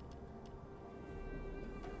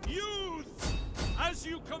 Youth! As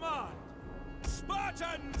you command!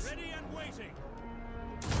 Spartans! Ready and waiting!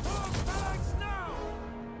 Form phalanx now!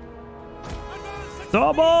 Advance at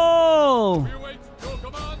Double! We await your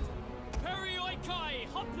command. Perioikoi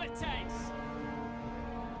hoplites.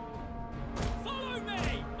 Follow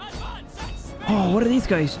me. Advance at speed. Oh, what are these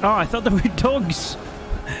guys? Oh, I thought they were dogs.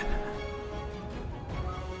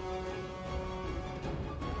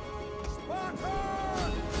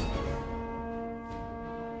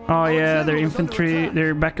 Oh yeah, their infantry,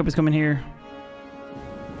 their backup is coming here.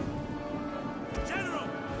 General!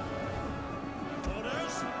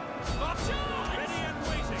 Orders! Ready and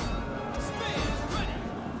waiting! Spears ready.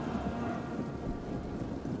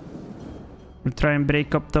 We'll try and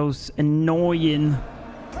break up those annoying...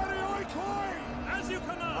 As you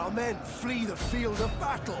command! Our men flee the field of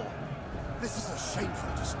battle. This is a shameful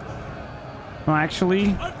display. Oh, actually,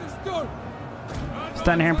 Understood!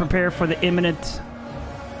 stand here and prepare for the imminent...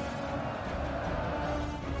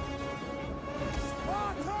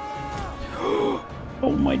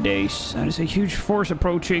 Oh my days, that is a huge force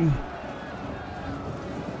approaching.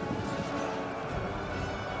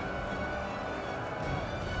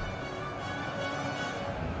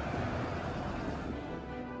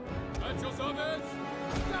 At your service.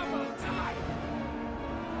 Double time.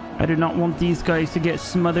 I do not want these guys to get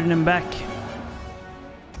smothered in back.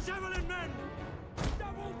 Javelin men!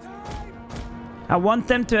 Double time! I want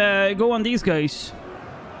them to go on these guys.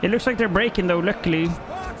 It looks like they're breaking though, luckily.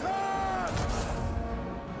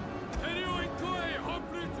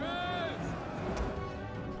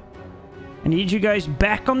 I need you guys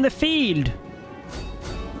back on the field.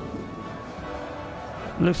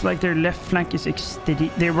 Looks like their left flank is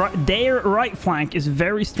their right flank is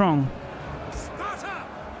very strong. Sparta!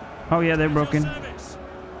 Oh yeah, they're broken.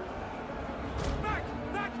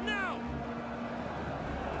 Back now!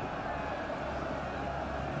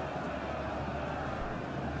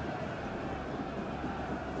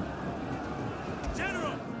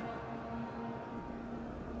 General!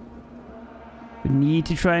 We need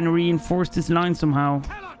to try and reinforce this line somehow.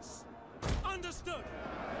 Helots! Understood!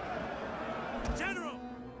 General!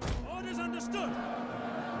 Orders understood!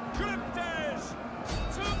 Cryptes!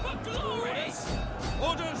 For glory!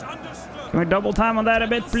 Orders understood! Can we double time on that a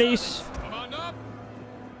bit, please? Come on up!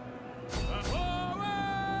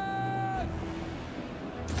 Forward!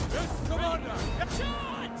 Yes, Commander!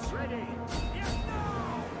 Charge! Ready! Yes,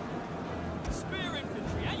 now! Spear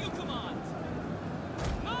infantry, at your command.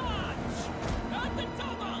 March! At the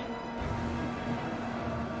double!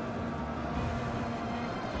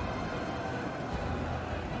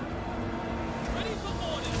 Ready for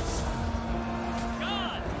orders.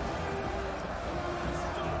 Guard!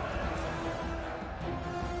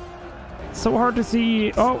 So hard to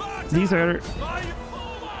see. Oh, these are Fly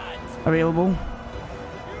Forward! available.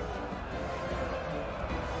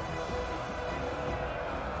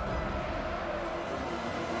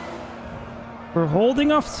 We're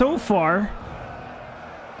holding off so far.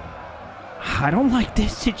 I don't like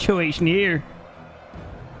this situation here.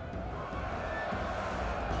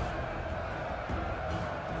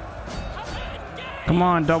 Come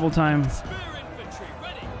on, double time. Spear infantry,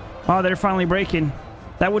 ready. Oh, they're finally breaking.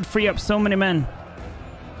 That would free up so many men.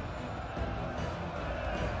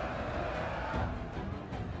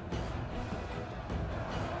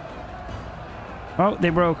 Oh, they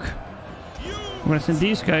broke. I'm gonna send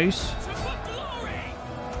these guys. For glory!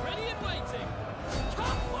 Ready and waiting.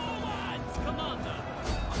 Come forward, Commander.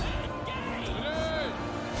 Engage!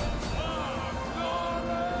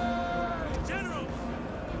 General!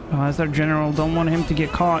 Oh, that's our general. Don't want him to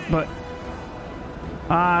get caught, but...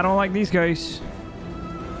 I don't like these guys.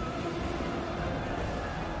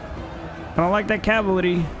 I don't like that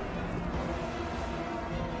cavalry.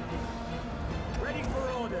 Ready for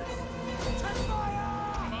orders! Take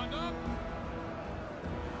fire! Come on up!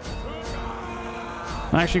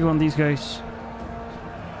 I'm actually going these guys.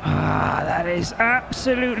 That is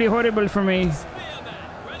absolutely horrible for me. Spearmen,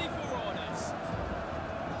 ready for orders.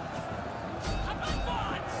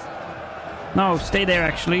 Advance! No, stay there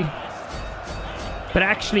actually. But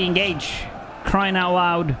actually engage. Crying out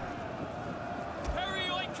loud.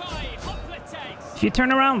 Perioikoi, hoplites! If you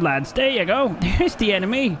turn around, lads, there you go. There's the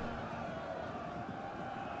enemy.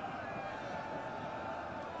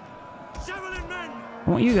 Javelin men! I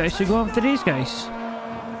want you guys to go after these guys.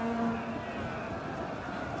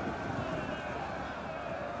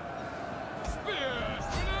 Spears!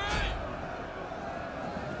 Grenade!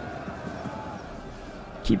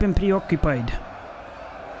 Keep him preoccupied.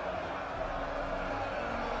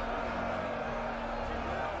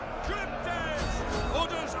 Cryptes!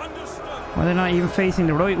 Orders understood! Why they're not even facing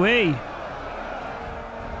the right way?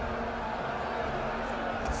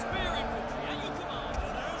 Spear infantry, at your command.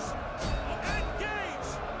 Orders! Engage!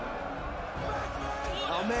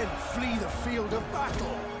 Our men flee the field of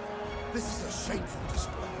battle. This is a shameful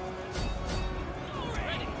display.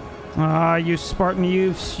 Ah, you Spartan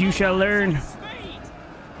youths, you shall learn. Speed!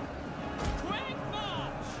 Quick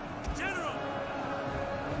march! General!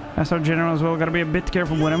 That's our general as well. Gotta be a bit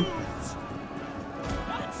careful with him.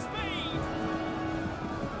 At speed!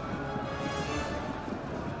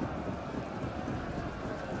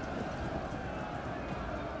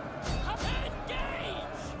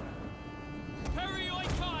 Engage!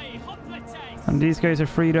 Perioikoi, hoplites! And these guys are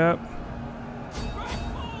freed up. Press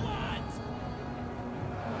forward!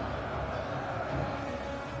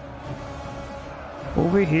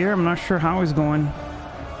 Over here, I'm not sure how it's going.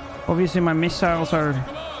 Obviously, my missiles are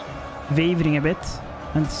wavering a bit.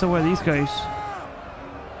 And so are these guys.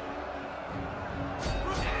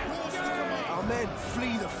 Our men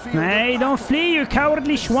flee the field Hey, of don't battle. flee, you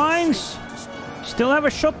cowardly swines! Still have a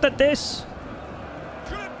shot at this.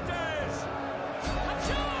 Cryptes!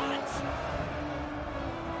 Charge!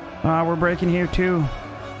 Ah, we're breaking here too.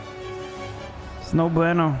 It's no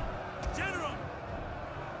bueno. General!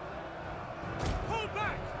 Pull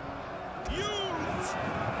back! Use!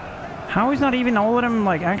 How is not even all of them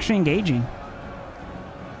like actually engaging?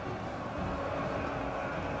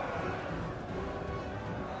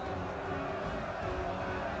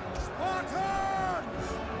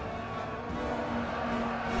 Spartans!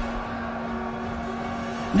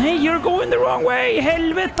 Hey, you're going the wrong way!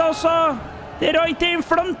 Helvete, altså! Det är right in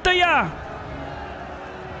front of you!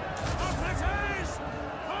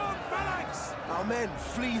 Our men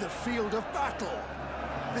flee the field of battle.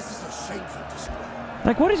 This is a shameful display.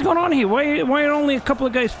 Like, what is going on here? Why are only a couple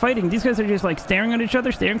of guys fighting? These guys are just like staring at each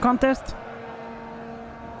other, staring contest.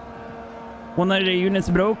 One of the units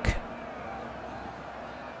broke.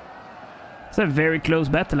 It's a very close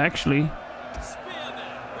battle, actually. Spearmen,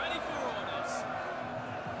 ready for orders.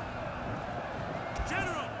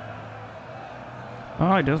 General.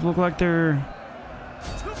 Oh, it does look like they're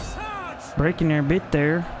breaking their bit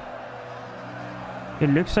there. It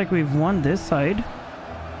looks like we've won this side.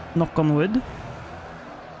 Knock on wood.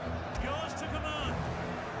 Yours to command.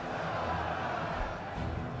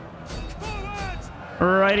 Forward!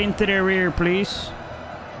 Right into their rear, please.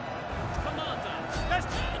 Commander, let's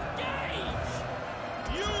engage!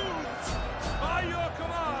 Youths, by your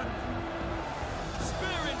command.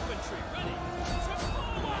 Spear infantry, ready! To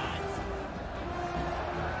forward!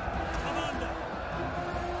 Commander.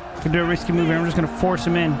 Could do a risky move here. I'm just gonna force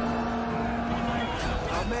him in.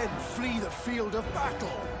 Our men flee the field of battle.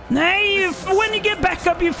 Nay, when you get back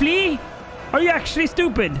up, you flee. Are you actually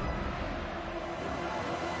stupid?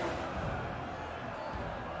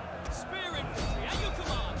 Spear infantry, at your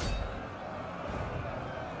command!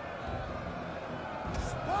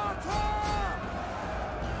 Sparta!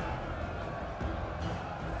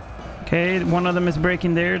 Okay, one of them is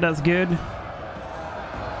breaking there. That's good.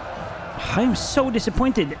 I'm so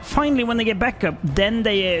disappointed. Finally, when they get back up, then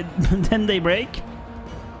they then they break.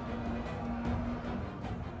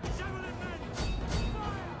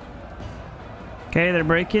 Okay, they're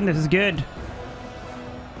breaking. This is good.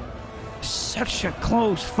 Such a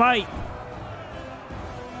close fight.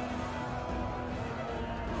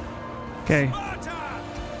 Okay. Sparta!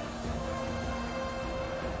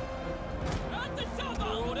 At the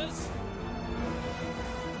double! Orders!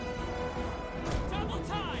 Double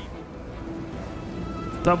time!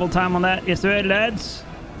 Double time on that. Yes, sir, lads.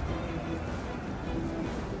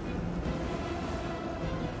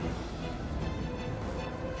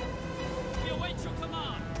 We await your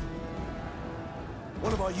command!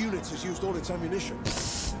 One of our units has used all its ammunition.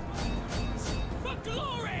 For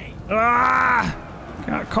glory! Ah!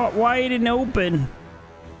 Got caught wide and open.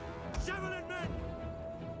 Javelin men!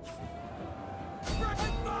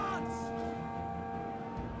 Advance!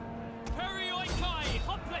 Perioikoi,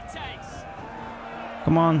 hoplites!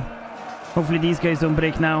 Come on. Hopefully these guys don't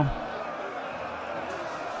break now.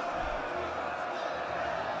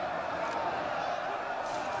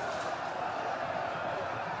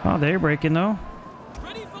 Oh, they're breaking though.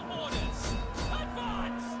 Ready for orders!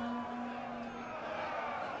 Advance!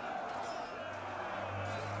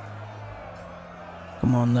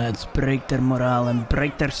 Come on, lads. Break their morale and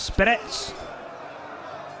break their spirits.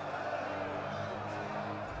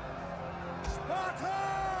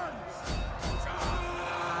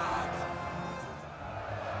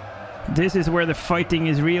 This is where the fighting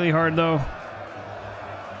is really hard, though.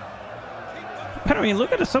 I mean,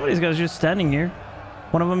 look at some of these guys just standing here.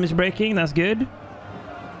 One of them is breaking. That's good.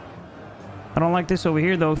 I don't like this over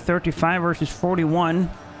here, though. 35 versus 41.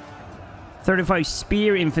 35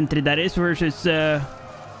 spear infantry, that is, versus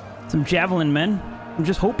some javelin men. I'm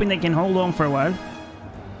just hoping they can hold on for a while.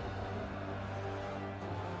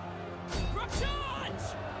 Charge!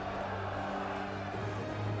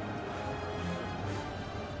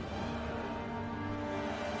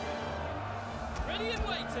 Ready and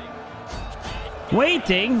waiting!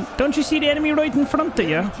 Waiting? Don't you see the enemy right in front of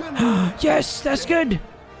you? Yes, that's good.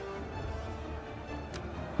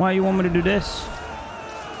 Why you want me to do this?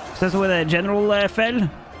 Is that where the general fell?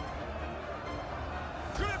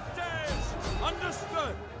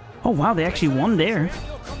 Understood! Oh wow, they actually won there. At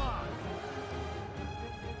your command.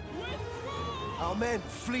 Our men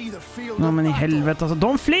flee the field No of men i battle. helvete alltså.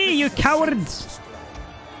 Don't flee, you cowards!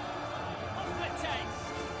 Hoplites!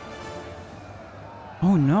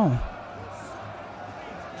 Oh no.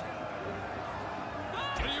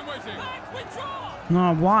 Back, withdraw!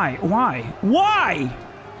 No, why? Why? Why?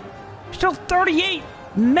 Still 38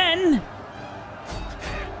 men? Engage!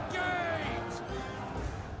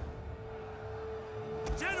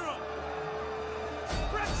 General!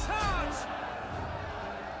 Press charge!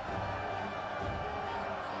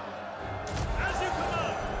 As you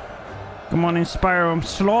command! Come on, inspire them.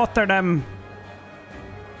 Slaughter them.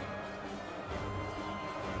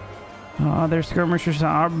 Oh, their skirmishers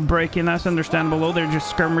are breaking. That's understandable. Oh, they're just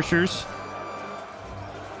skirmishers.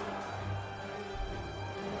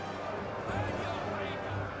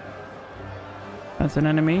 That's an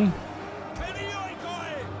enemy.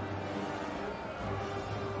 Perioikoi!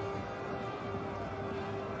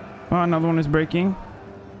 Oh, another one is breaking.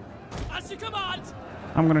 As you command.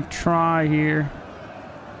 I'm gonna try here.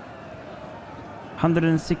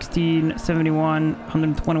 116, 71,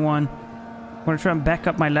 121. I'm gonna try and back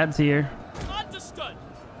up my lads here. Understood.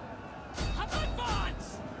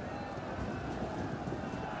 Advance.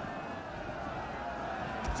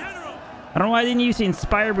 General. I don't know why I didn't use the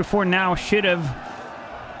Inspire before now. Should have.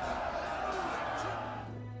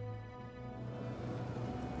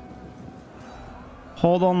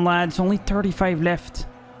 Hold on, lads. Only 35 left.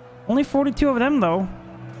 Only 42 of them, though.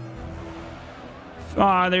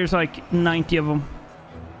 Ah, there's like 90 of them.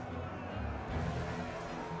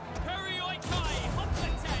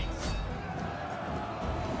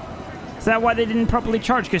 Is that why they didn't properly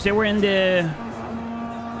charge? Because they were in the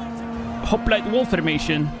hoplite wall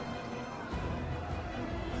formation.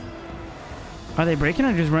 Are they breaking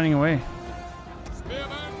or just running away?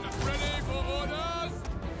 Spearmen, ready for orders.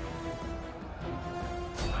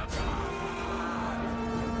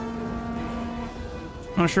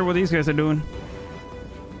 Not sure what these guys are doing.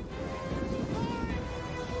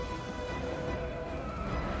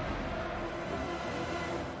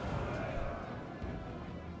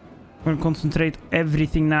 I'm gonna concentrate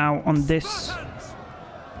everything now on this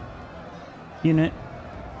unit.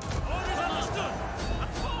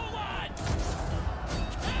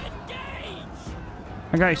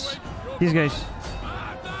 Oh, guys, these guys.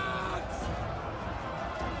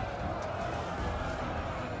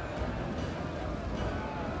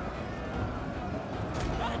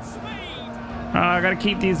 I gotta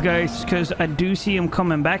keep these guys because I do see them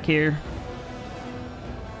coming back here.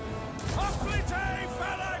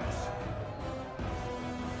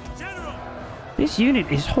 This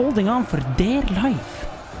unit is holding on for dear life.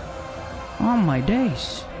 Oh my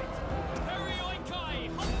days.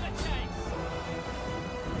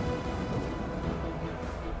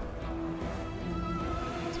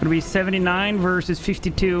 It's gonna be 79 versus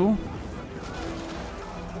 52.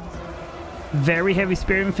 Very heavy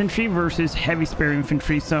spear infantry versus heavy spear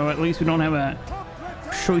infantry, so at least we don't have a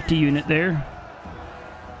shorty unit there.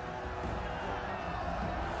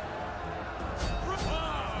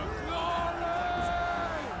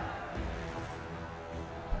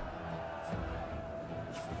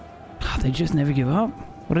 They just never give up.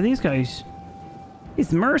 What are these guys?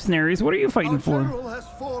 These mercenaries, what are you fighting for?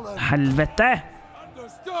 Helvete!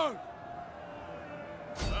 Understood.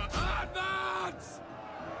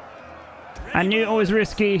 I knew it was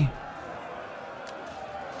risky.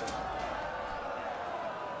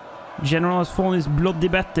 General has fallen in his bloody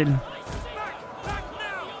battle.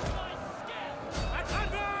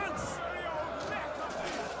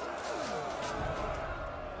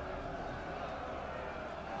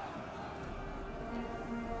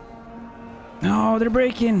 No, they're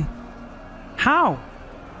breaking. How?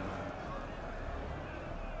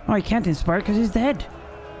 Oh, he can't inspire because he's dead.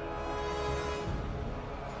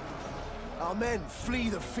 Our men flee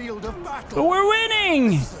the field of battle. But we're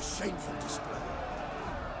winning! This is a shameful display.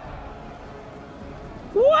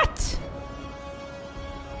 What?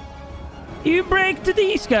 You break to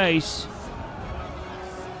these guys.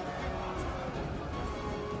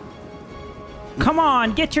 Come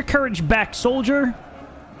on, get your courage back, soldier.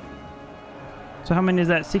 So how many is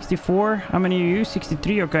that? 64? How many are you?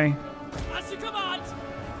 63? Okay. As you command.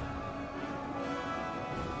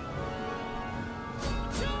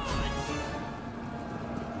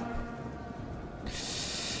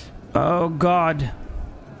 Oh, God.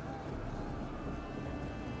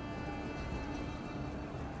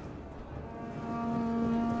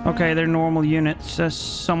 Okay, they're normal units. That's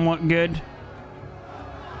somewhat good.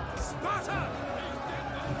 Sparta!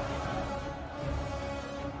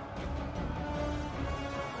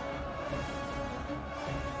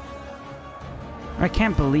 I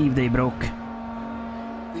can't believe they broke.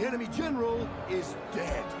 The enemy general is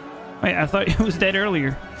dead. Wait, I thought he was dead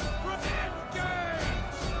earlier.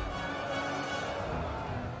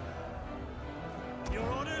 Your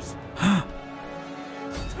orders?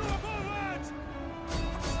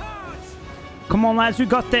 Come on, lads, we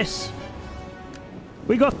got this.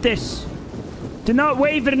 We got this. Do not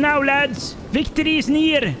waver now, lads. Victory is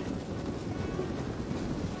near.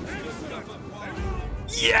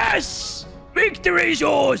 Yes! Victory is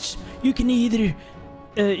yours! You can either...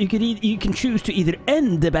 you can choose to either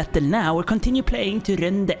end the battle now or continue playing to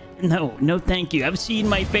run the... No, thank you. I've seen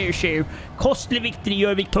my fair share. Costly victory,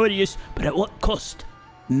 you're victorious, but at what cost?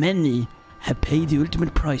 Many have paid the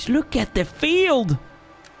ultimate price. Look at the field!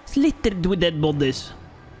 It's littered with dead bodies.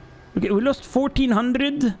 Okay, we lost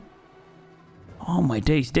 1,400. Oh my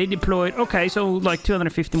days, they deployed. Okay, so like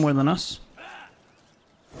 250 more than us.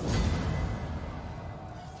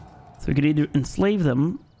 So we could either enslave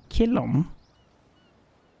them kill them?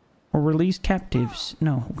 Or release captives?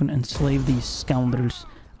 No, we're gonna enslave these scoundrels.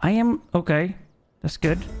 I am... Okay, that's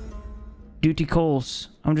good. Duty calls.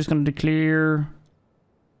 I'm just gonna declare...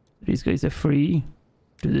 These guys are free.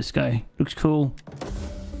 To this guy. Looks cool.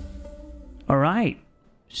 Alright.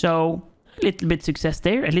 So... A little bit success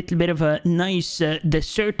there. A little bit of a nice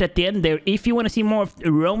dessert at the end there. If you want to see more of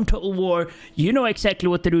Rome Total War, you know exactly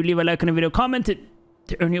what to do. Leave a like on the video, comment to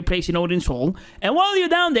earn your place in Odin's Hall. And while you're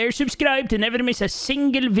down there, subscribe to never miss a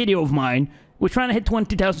single video of mine. We're trying to hit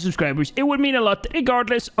 20,000 subscribers. It would mean a lot.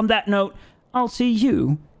 Regardless, on that note, I'll see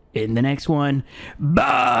you in the next one.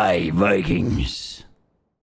 Bye, Vikings!